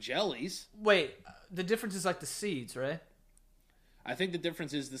better than jellies. Wait, the difference is like the seeds, right? I think the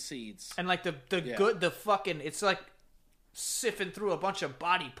difference is the seeds. And like the fucking, it's like sifting through a bunch of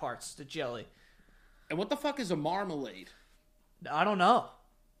body parts, the jelly. And what the fuck is a marmalade? I don't know.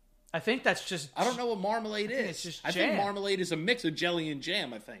 I think that's just... I don't know what marmalade is. It's just I jam. think marmalade is a mix of jelly and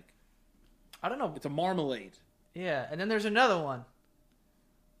jam, I think. I don't know. It's a marmalade. Yeah, and then there's another one.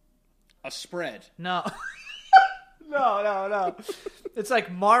 A spread. No. No. It's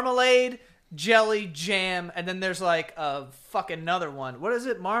like marmalade, jelly, jam, and then there's like a fucking another one. What is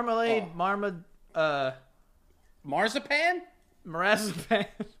it? Marmalade, Marzipan? Marzipan.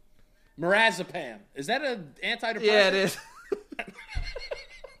 Marzipan. Is that an antidepressant? Yeah, it is.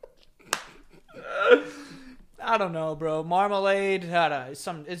 I don't know, bro. Marmalade,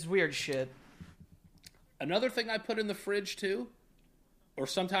 it's weird shit. Another thing I put in the fridge too, or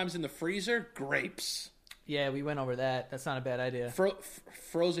sometimes in the freezer, grapes. Yeah, we went over that. That's not a bad idea.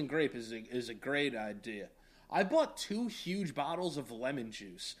 Frozen grape is a great idea. I bought 2 huge bottles of lemon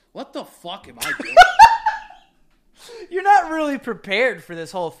juice. What the fuck am I doing? You're not really prepared for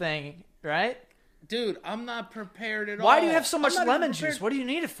this whole thing, right? Dude, I'm not prepared at all. Why do you have so much lemon juice? What do you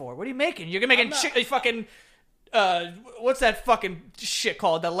need it for? What are you making? You're making fucking... what's that fucking shit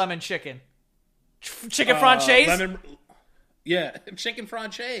called? That lemon chicken? Chicken franchise? Yeah, chicken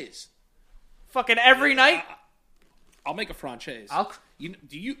franchise. Fucking every night? I'll make a franchise.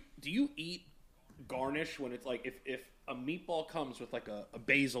 Do you eat garnish when it's like if a meatball comes with like a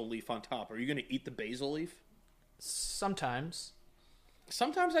basil leaf on top? Are you gonna eat the basil leaf? Sometimes.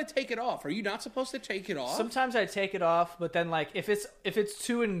 Sometimes I take it off. Are you not supposed to take it off? Sometimes I take it off, but then like if it's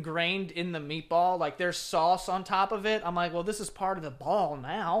too ingrained in the meatball, like there's sauce on top of it, I'm like, well, this is part of the ball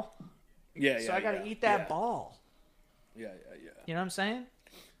now. Yeah. So I gotta eat that ball. Yeah. You know what I'm saying?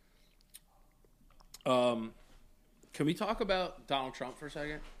 Can we talk about Donald Trump for a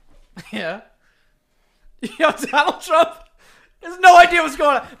second? Yeah. Yo, Donald Trump has no idea what's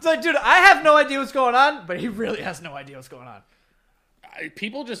going on. It's like, dude, I have no idea what's going on, but he really has no idea what's going on.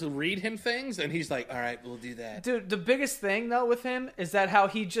 People just read him things, and he's like, all right, we'll do that. Dude, the biggest thing, though, with him is that how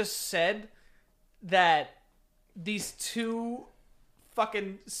he just said that these 2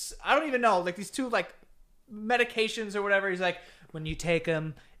 fucking... I don't even know. Like, these 2, like, medications or whatever. He's like, when you take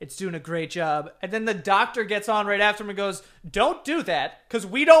them, it's doing a great job. And then the doctor gets on right after him and goes, don't do that, because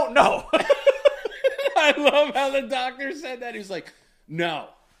we don't know. I love how the doctor said that. He was like, no.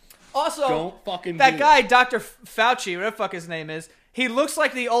 Also, don't fucking that do guy, it. Dr. Fauci, whatever the fuck his name is, he looks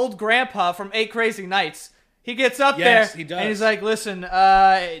like the old grandpa from 8 Crazy Nights. He gets up there, he does. and he's like, listen,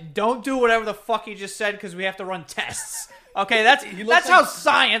 don't do whatever the fuck he just said, because we have to run tests. Okay, that's how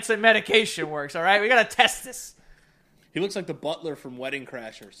science and medication works, all right? We gotta test this. He looks like the butler from Wedding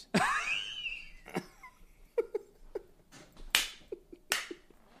Crashers.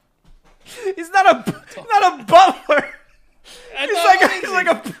 He's not a butler. He's like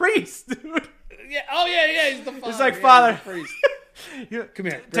a priest, dude. Yeah. Oh yeah. He's the father. It's like father. He's the priest. Come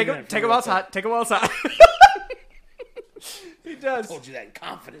here. Take him outside. Take him outside. He does. I told you that in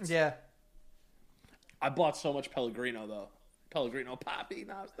confidence. Yeah. I bought so much Pellegrino though. Pellegrino Poppy.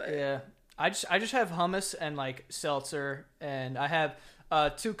 No, yeah. I just have hummus and like seltzer, and I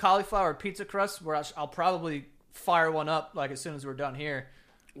have 2 cauliflower pizza crusts where I'll probably fire one up like as soon as we're done here.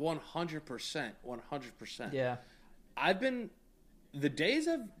 100%. 100%. Yeah. The days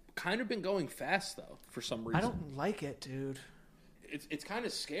have kind of been going fast though for some reason. I don't like it, dude. It's kind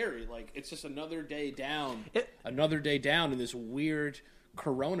of scary. Like it's just another day down. Another day down in this weird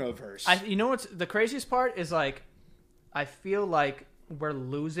coronaverse. You know what's the craziest part is like I feel like we're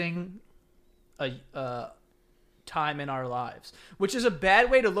losing a time in our lives, which is a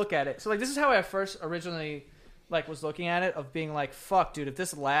bad way to look at it. So like this is how I first originally like was looking at it, of being like, fuck dude, if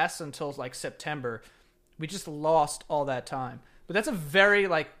this lasts until like September, we just lost all that time. But that's a very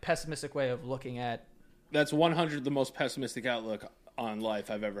like pessimistic way of looking at. That's 100 the most pessimistic outlook on life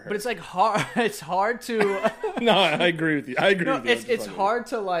I've ever heard. But it's like hard. It's hard to. No, I agree with you. With you. It's hard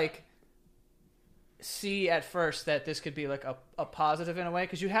to like see at first that this could be like a positive in a way,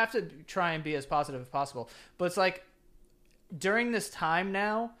 because you have to try and be as positive as possible. But it's like during this time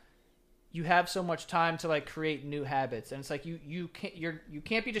now, you have so much time to like create new habits, and it's like you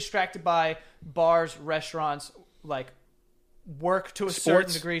can't be distracted by bars, restaurants, like work to a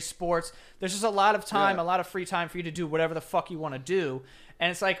certain degree, sports. There's just a lot of time, a lot of free time for you to do whatever the fuck you want to do. And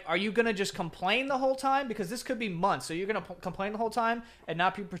it's like, are you going to just complain the whole time? Because this could be months. So you're going to complain the whole time and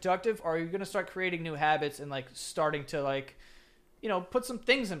not be productive? Or are you going to start creating new habits and like starting to like, you know, put some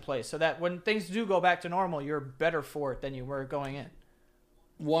things in place so that when things do go back to normal, you're better for it than you were going in?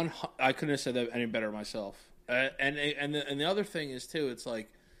 I couldn't have said that any better myself. And the other thing is too, it's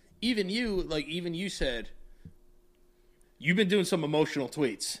like, even you said, you've been doing some emotional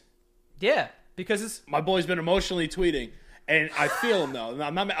tweets. Yeah, because my boy's been emotionally tweeting, and I feel him though.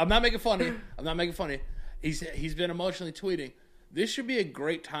 I'm not making funny. I'm not making funny. He's been emotionally tweeting. This should be a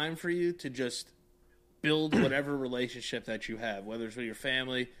great time for you to just build whatever relationship that you have, whether it's with your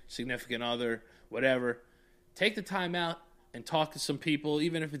family, significant other, whatever. Take the time out and talk to some people,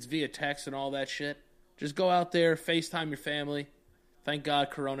 even if it's via text and all that shit. Just go out there, FaceTime your family. Thank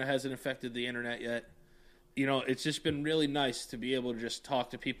God Corona hasn't affected the internet yet. You know, it's just been really nice to be able to just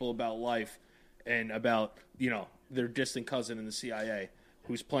talk to people about life and about, you know, their distant cousin in the CIA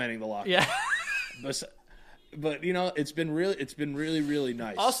who's planning the lockdown. Yeah. But you know, it's been really, really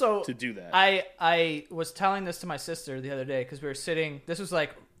nice also, to do that. I was telling this to my sister the other day because we were sitting, this was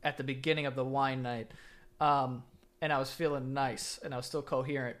like at the beginning of the wine night, and I was feeling nice and I was still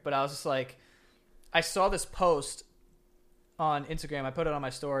coherent, but I was just like, I saw this post on Instagram, I put it on my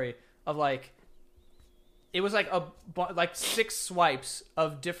story, of like, it was like like 6 swipes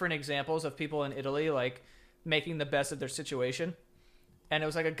of different examples of people in Italy like making the best of their situation, and it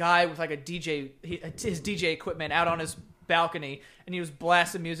was like a guy with like his DJ equipment out on his balcony, and he was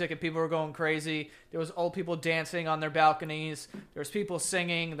blasting music, and people were going crazy. There was old people dancing on their balconies. There was people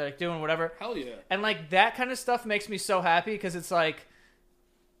singing, like doing whatever. Hell yeah! And like that kind of stuff makes me so happy because it's like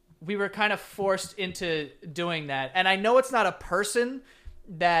we were kind of forced into doing that, and I know it's not a person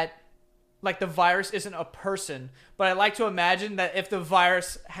that. Like, the virus isn't a person, but I like to imagine that if the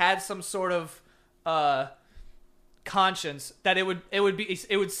virus had some sort of conscience, that it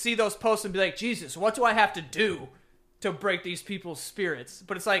would see those posts and be like, Jesus, what do I have to do to break these people's spirits?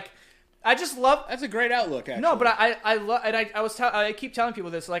 But it's like, I just love. That's a great outlook, actually. No, but I love, and I keep telling people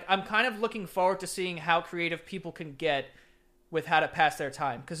this. Like, I'm kind of looking forward to seeing how creative people can get with how to pass their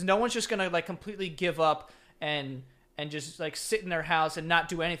time, because no one's just gonna like completely give up and just like sit in their house and not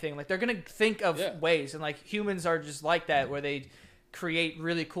do anything. Like, they're gonna think of ways, and like humans are just like that, where they create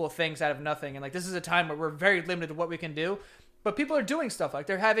really cool things out of nothing. And like, this is a time where we're very limited to what we can do, but people are doing stuff. Like,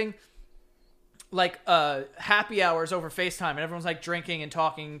 they're having like happy hours over FaceTime, and everyone's like drinking and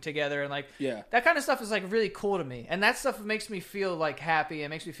talking together, and like that kind of stuff is like really cool to me. And that stuff makes me feel like happy. It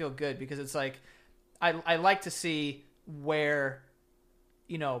makes me feel good, because it's like I like to see where,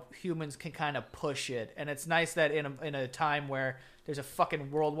 you know, humans can kind of push it. And it's nice that in a time where there's a fucking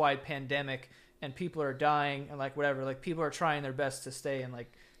worldwide pandemic and people are dying and like whatever, like people are trying their best to stay in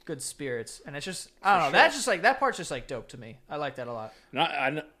like good spirits. And it's just, I don't know, that's just like, that part's just like dope to me. I like that a lot.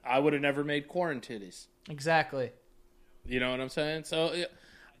 I would have never made quarantitties. Exactly. You know what I'm saying? So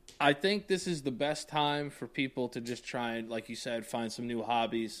I think this is the best time for people to just try and, like you said, find some new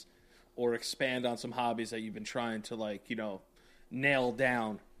hobbies or expand on some hobbies that you've been trying to, like, you know, nail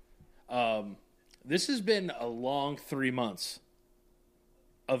down. This has been a long 3 months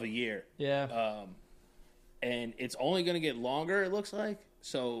of a year. Yeah. And it's only going to get longer, it looks like.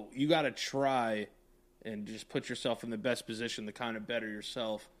 So you got to try and just put yourself in the best position to kind of better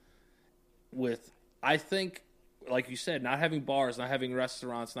yourself with, I think, like you said, not having bars, not having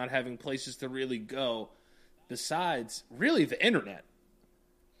restaurants, not having places to really go besides really the internet.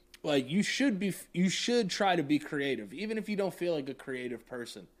 Like you should try to be creative, even if you don't feel like a creative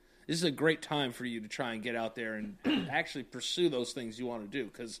person. This is a great time for you to try and get out there and actually pursue those things you want to do,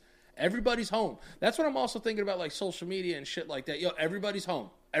 because everybody's home. That's what I'm also thinking about, like social media and shit like that. Yo, everybody's home.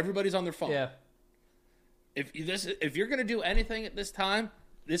 Everybody's on their phone. Yeah. If you're gonna do anything at this time,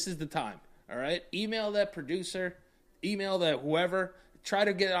 this is the time. All right. Email that producer. Email that whoever. Try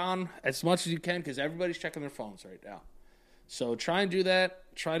to get on as much as you can, because everybody's checking their phones right now. So try and do that.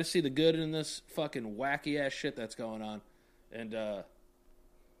 Try to see the good in this fucking wacky ass shit that's going on, and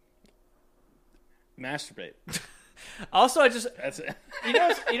masturbate. Also, That's it. you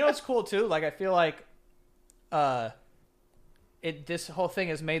know what's cool too? Like, I feel like this whole thing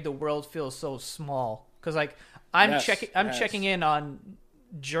has made the world feel so small, because like I'm checking in on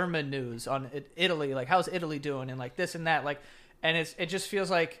German news, on Italy, like how's Italy doing, and like this and that, like, and it just feels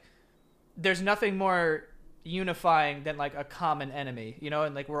like there's nothing more unifying than like a common enemy, you know,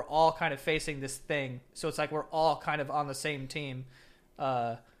 and like we're all kind of facing this thing, so it's like we're all kind of on the same team,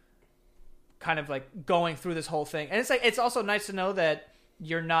 kind of like going through this whole thing. And it's like, it's also nice to know that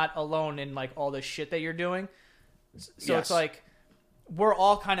you're not alone in like all the shit that you're doing. So yes. It's like we're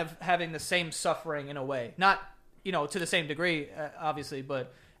all kind of having the same suffering in a way, not, you know, to the same degree, obviously,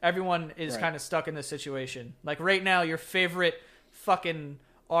 but everyone is kind of stuck in this situation. Like right now, your favorite fucking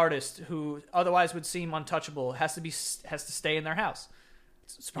artist, who otherwise would seem untouchable, has to stay in their house.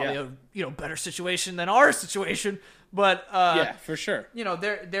 It's probably a, you know, better situation than our situation, but yeah, for sure. You know,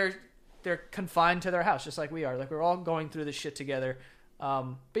 they're confined to their house just like we are. Like we're all going through this shit together.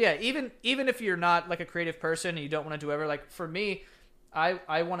 But yeah, even if you're not like a creative person and you don't want to do whatever, like for me,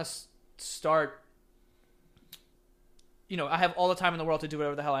 I want to start. You know, I have all the time in the world to do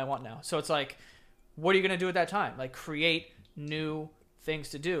whatever the hell I want now. So it's like, what are you going to do at that time? Like create new things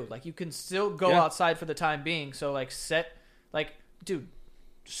to do. Like you can still go outside for the time being. So like dude,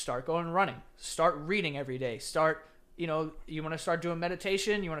 start going running, start reading every day, start, you know, you want to start doing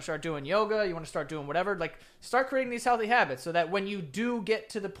meditation, you want to start doing yoga, you want to start doing whatever, like start creating these healthy habits so that when you do get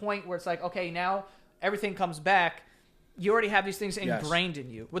to the point where it's like, okay, now everything comes back, you already have these things ingrained in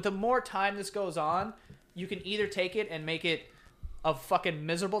you. With the more time this goes on, you can either take it and make it a fucking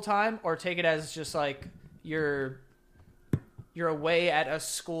miserable time, or take it as just like you're away at a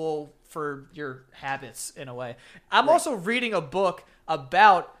school for your habits in a way. I'm also reading a book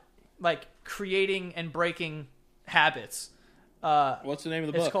about like creating and breaking habits. What's the name of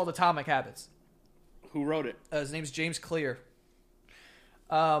the book? It's called Atomic Habits. Who wrote it? His name's James Clear.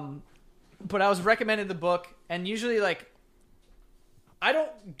 But I was recommended the book, and usually like I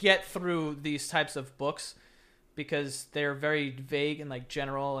don't get through these types of books because they're very vague and like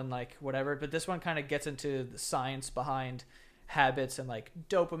general and like whatever. But this one kind of gets into the science behind habits and like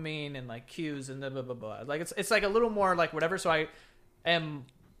dopamine and like cues and blah, blah, blah, blah. Like it's like a little more like whatever. So I am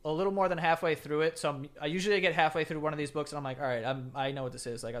a little more than halfway through it. So I usually get halfway through one of these books and I'm like, all right, I know what this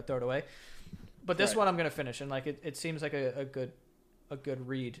is. Like I'll throw it away. But this one I'm going to finish. And like, it seems like a good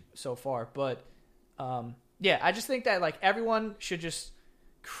read so far. But, yeah, I just think that like everyone should just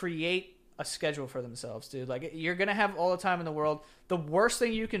create a schedule for themselves, dude. Like you're going to have all the time in the world. The worst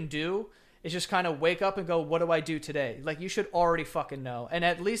thing you can do is just kind of wake up and go, what do I do today? Like you should already fucking know. And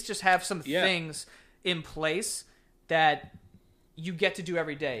at least just have some things in place that you get to do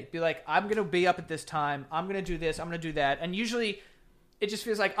every day. Be like, I'm going to be up at this time. I'm going to do this. I'm going to do that. And usually it just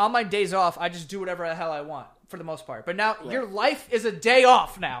feels like on my days off, I just do whatever the hell I want for the most part. But now your life is a day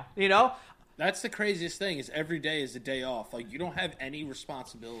off now, you know? That's the craziest thing, is every day is a day off. Like, you don't have any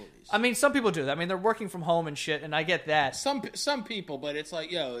responsibilities. I mean, some people do that. I mean, they're working from home and shit, and I get that. Some people, but it's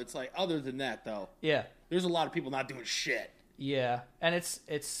like, other than that, though. Yeah. There's a lot of people not doing shit. Yeah. And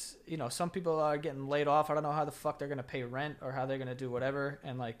it's you know, some people are getting laid off. I don't know how the fuck they're going to pay rent or how they're going to do whatever.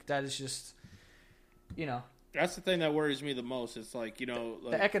 And, like, that is just, you know. That's the thing that worries me the most. It's like, you know.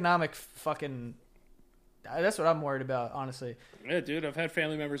 Like, the economic fucking. That's what I'm worried about, honestly. Yeah, dude. I've had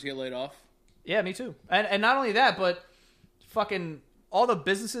family members get laid off. Yeah, me too. And not only that, but fucking all the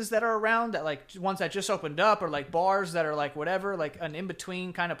businesses that are around, that like ones that just opened up, or like bars that are like whatever, like an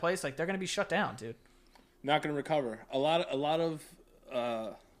in-between kind of place, like they're going to be shut down, dude. Not going to recover. A lot of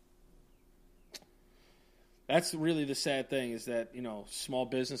that's really the sad thing, is that, you know, small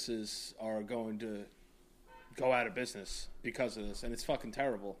businesses are going to go out of business because of this, and it's fucking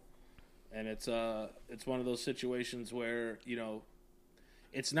terrible. And it's one of those situations where, you know,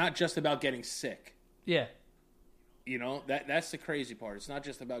 it's not just about getting sick. Yeah. You know, that's the crazy part. It's not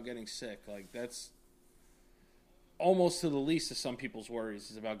just about getting sick. Like, that's almost to the least of some people's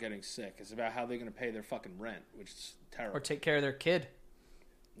worries is about getting sick. It's about how they're going to pay their fucking rent, which is terrible. Or take care of their kid.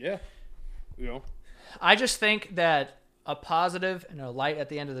 Yeah. You know? I just think that a positive and a light at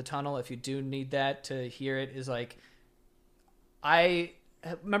the end of the tunnel, if you do need that to hear it, is like, I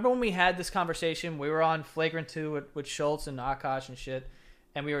remember when we had this conversation, we were on Flagrant 2 with Schultz and Akash and shit,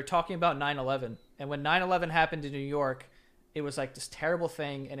 and we were talking about 9/11. And when 9/11 happened in New York, it was like this terrible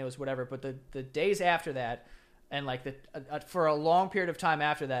thing, and it was whatever. But the days after that, and like for a long period of time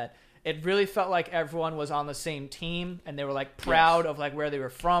after that, it really felt like everyone was on the same team, and they were like proud of like where they were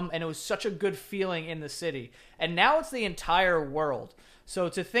from, and it was such a good feeling in the city. And now it's the entire world. So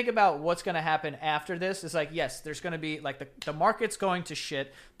to think about what's going to happen after this is like, yes, there's going to be like the market's going to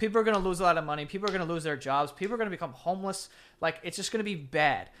shit. People are going to lose a lot of money. People are going to lose their jobs. People are going to become homeless. Like, it's just going to be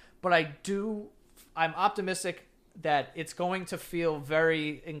bad. But I'm optimistic that it's going to feel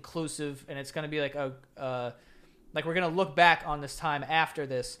very inclusive, and it's going to be like like we're going to look back on this time after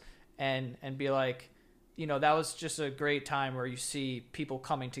this and be like, you know, that was just a great time where you see people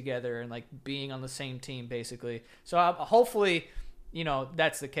coming together and like being on the same team, basically. So hopefully, you know,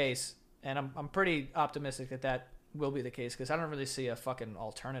 that's the case, and I'm pretty optimistic that will be the case, because I don't really see a fucking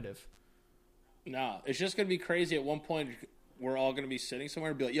alternative. No, it's just going to be crazy. At one point, we're all going to be sitting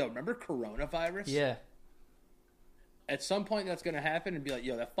somewhere and be like, yo, remember coronavirus? Yeah. At some point, that's going to happen and be like,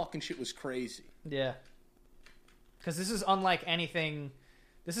 yo, that fucking shit was crazy. Yeah. Because this is unlike anything.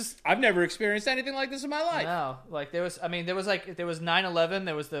 I've never experienced anything like this in my life. No. Like, there was 9/11,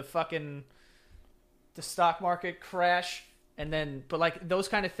 there was the stock market crash. And then, but like those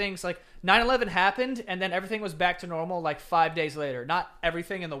kind of things, like 9/11 happened, and then everything was back to normal like 5 days later. Not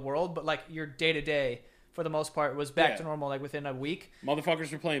everything in the world, but like your day to day, for the most part, was back to normal like within a week.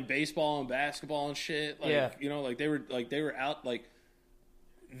 Motherfuckers were playing baseball and basketball and shit. Like, you know, like they were out. Like,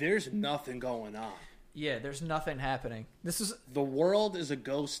 there's nothing going on. Yeah, there's nothing happening. The world is a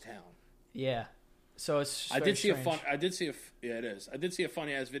ghost town. Yeah, so it's. I did see a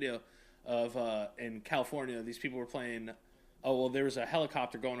funny ass video of in California. These people were playing. Oh, well, there was a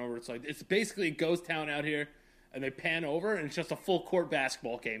helicopter going over. It's like, it's basically a ghost town out here. And they pan over, and it's just a full court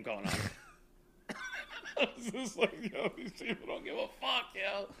basketball game going on. I was just like, yo, these people don't give a fuck,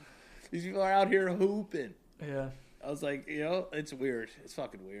 yo. These people are out here hooping. Yeah. I was like, you know, it's weird. It's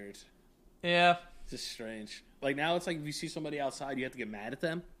fucking weird. Yeah. It's just strange. Like, now it's like if you see somebody outside, you have to get mad at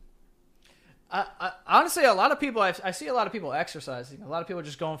them. I honestly, a lot of people, I see a lot of people exercising. A lot of people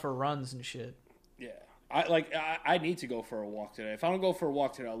just going for runs and shit. Yeah. I need to go for a walk today. If I don't go for a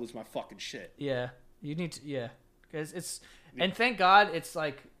walk today, I'll lose my fucking shit. Yeah, you need to. Yeah, because and thank God it's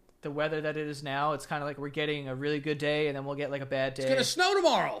like the weather that it is now. It's kind of like we're getting a really good day, and then we'll get like a bad day. It's gonna snow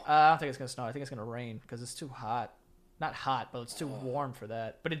tomorrow. I don't think it's gonna snow. I think it's gonna rain because it's too hot. Not hot, but it's too warm for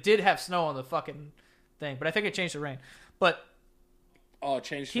that. But it did have snow on the fucking thing. But I think it changed to rain. But it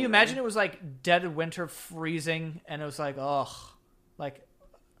changed. Can you imagine it was like dead of winter, freezing, and it was like, like.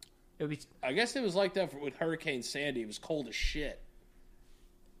 I guess it was like that with Hurricane Sandy. It was cold as shit.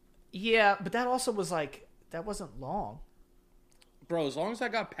 Yeah, but that also was like, that wasn't long. Bro, as long as I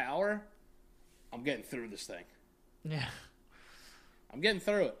got power, I'm getting through this thing. Yeah. I'm getting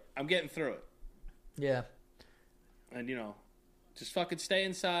through it. Yeah. And, you know, just fucking stay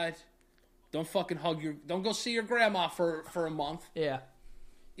inside. Don't fucking don't go see your grandma for a month. Yeah.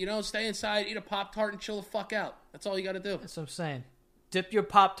 You know, stay inside, eat a Pop-Tart, and chill the fuck out. That's all you got to do. That's what I'm saying. Dip your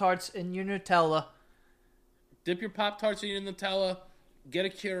Pop-Tarts in your Nutella. Dip your Pop-Tarts in your Nutella. Get a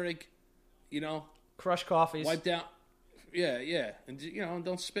Keurig. You know. Crush coffees. Wipe down. Yeah. And, you know,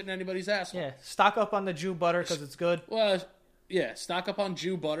 don't spit in anybody's asshole. Yeah. Stock up on the Jew butter because it's good. Well, yeah. Stock up on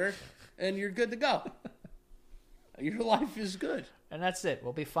Jew butter and you're good to go. Your life is good. And that's it.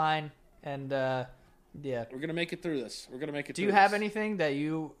 We'll be fine. And, yeah. We're going to make it through this. Do you have anything that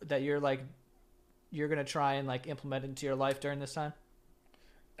you're like, you're going to try and like implement into your life during this time?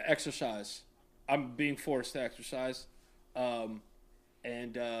 Exercise. I'm being forced to exercise. And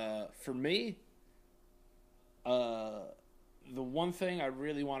for me, the one thing I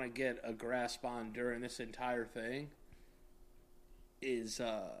really want to get a grasp on during this entire thing is,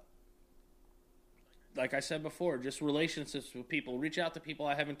 like I said before, just relationships with people. Reach out to people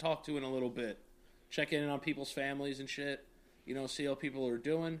I haven't talked to in a little bit. Check in on people's families and shit. You know, see how people are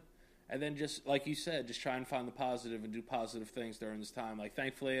doing. And then just, like you said, just try and find the positive and do positive things during this time. Like,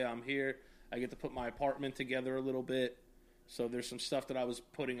 thankfully, I'm here. I get to put my apartment together a little bit. So there's some stuff that I was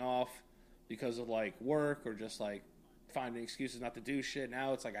putting off because of, like, work or just, like, finding excuses not to do shit.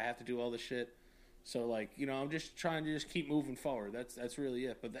 Now it's like I have to do all this shit. So, like, you know, I'm just trying to just keep moving forward. That's really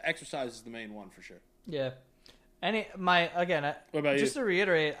it. But the exercise is the main one for sure. Yeah. What about just you? to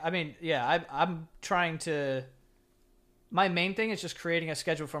reiterate, I mean, yeah, I'm trying to. My main thing is just creating a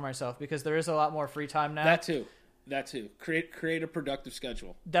schedule for myself because there is a lot more free time now. That too. Create a productive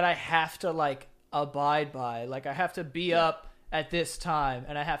schedule that I have to like abide by. Like I have to be up at this time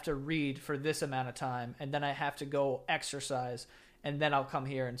and I have to read for this amount of time and then I have to go exercise and then I'll come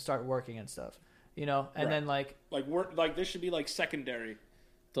here and start working and stuff. You know? And then like work like this should be like secondary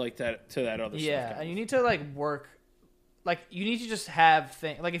to that other stuff. Yeah, and you need to like work like you need to just have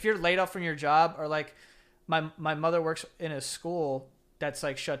things like if you're laid off from your job or like my mother works in a school that's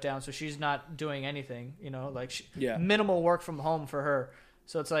like shut down, so she's not doing anything, you know, like minimal work from home for her.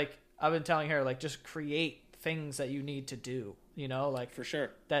 So it's like I've been telling her like just create things that you need to do, you know, like for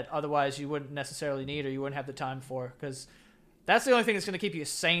sure that otherwise you wouldn't necessarily need or you wouldn't have the time for, because that's the only thing that's going to keep you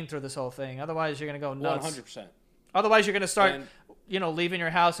sane through this whole thing. Otherwise you're going to go nuts. 100%. Otherwise you're going to start, leaving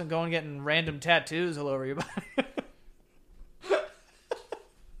your house and going getting random tattoos all over your body.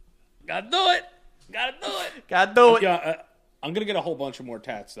 Gotta do it. Yeah, I'm gonna get a whole bunch of more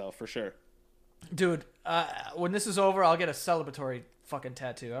tats though, for sure. Dude, when this is over, I'll get a celebratory fucking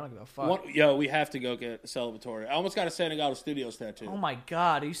tattoo. I don't give a fuck. We have to go get a celebratory. I almost got a Santa Gato Studios tattoo. Oh my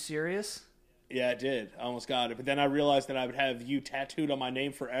god, are you serious? Yeah, I did. I almost got it, but then I realized that I would have you tattooed on my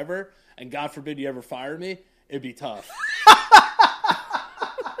name forever, and God forbid you ever fire me. It'd be tough.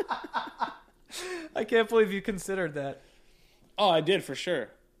 I can't believe you considered that. Oh, I did for sure.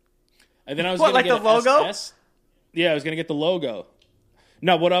 And then I was going to get the logo? SS. Yeah, I was gonna get the logo.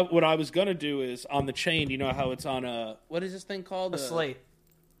 No, what I was gonna do is on the chain. You know how it's on a what is this thing called? A slate.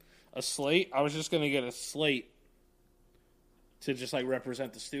 A slate. I was just gonna get a slate to just like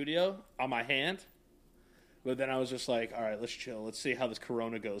represent the studio on my hand. But then I was just like, all right, let's chill. Let's see how this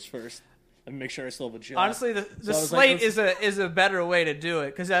Corona goes first, and make sure I still have a job. Honestly, the slate is a better way to do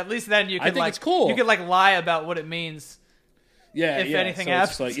it because at least then you can it's cool. You can like lie about what it means. Yeah, if anything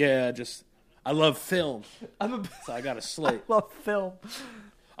happens. It's like, I love film. So I got a slate. I love film.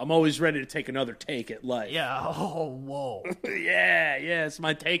 I'm always ready to take another take at life. Yeah. Oh, whoa. yeah. It's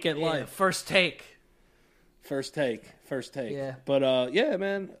my take at life. First take. Yeah. But yeah,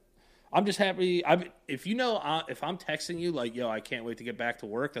 man, I'm just happy. If I'm texting you like, yo, I can't wait to get back to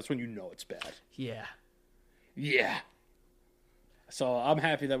work, that's when you know it's bad. Yeah. So I'm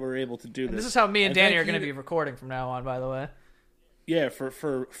happy that we're able to do this. This is how me and Danny are going to be recording from now on, by the way. Yeah, for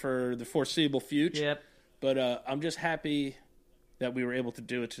the foreseeable future. Yep. But I'm just happy that we were able to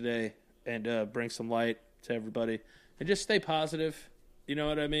do it today and bring some light to everybody and just stay positive. You know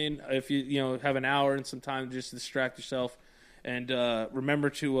what I mean? If you have an hour and some time to just distract yourself, and remember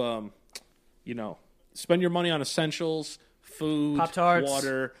to spend your money on essentials, food, Pop-Tarts.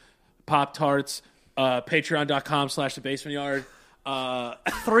 water, Pop-Tarts, patreon.com/thebasementyard.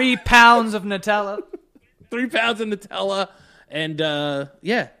 3 pounds of Nutella. 3 pounds of Nutella. And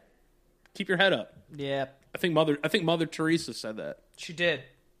keep your head up. Yeah. I think Mother Teresa said that. She did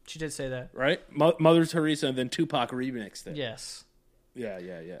say that. Right? Mother Teresa, and then Tupac remixed it. Yes. Yeah.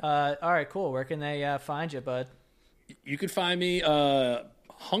 All right, cool. Where can they find you, bud? You could find me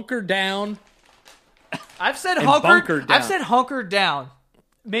hunker down. I've said hunkered down. I've said hunkered down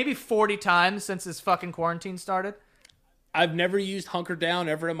maybe 40 times since this fucking quarantine started. I've never used hunker down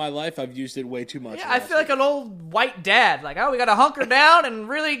ever in my life. I've used it way too much. Yeah, I feel like an old white dad. Like, we got to hunker down and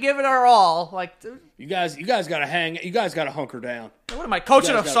really give it our all. Like, you guys got to hang. You guys got to hunker down. What am I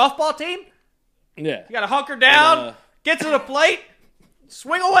coaching a softball team? Yeah, you got to hunker down, get to the plate,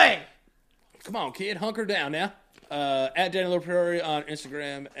 swing away. Come on, kid, hunker down now. At Daniel Priori on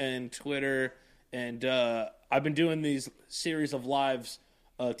Instagram and Twitter, and I've been doing these series of lives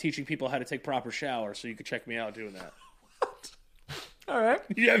teaching people how to take proper showers. So you can check me out doing that. All right.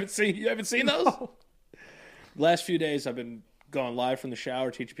 You haven't seen those? No. Last few days, I've been going live from the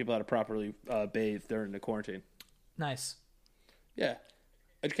shower, teaching people how to properly bathe during the quarantine. Nice. Yeah.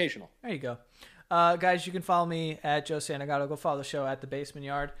 Educational. There you go. Guys, you can follow me at Joe Santagato. Go follow the show at The Basement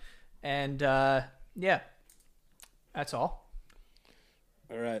Yard. And, yeah. That's all.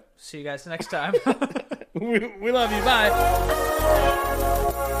 All right. See you guys next time. we love you. Bye.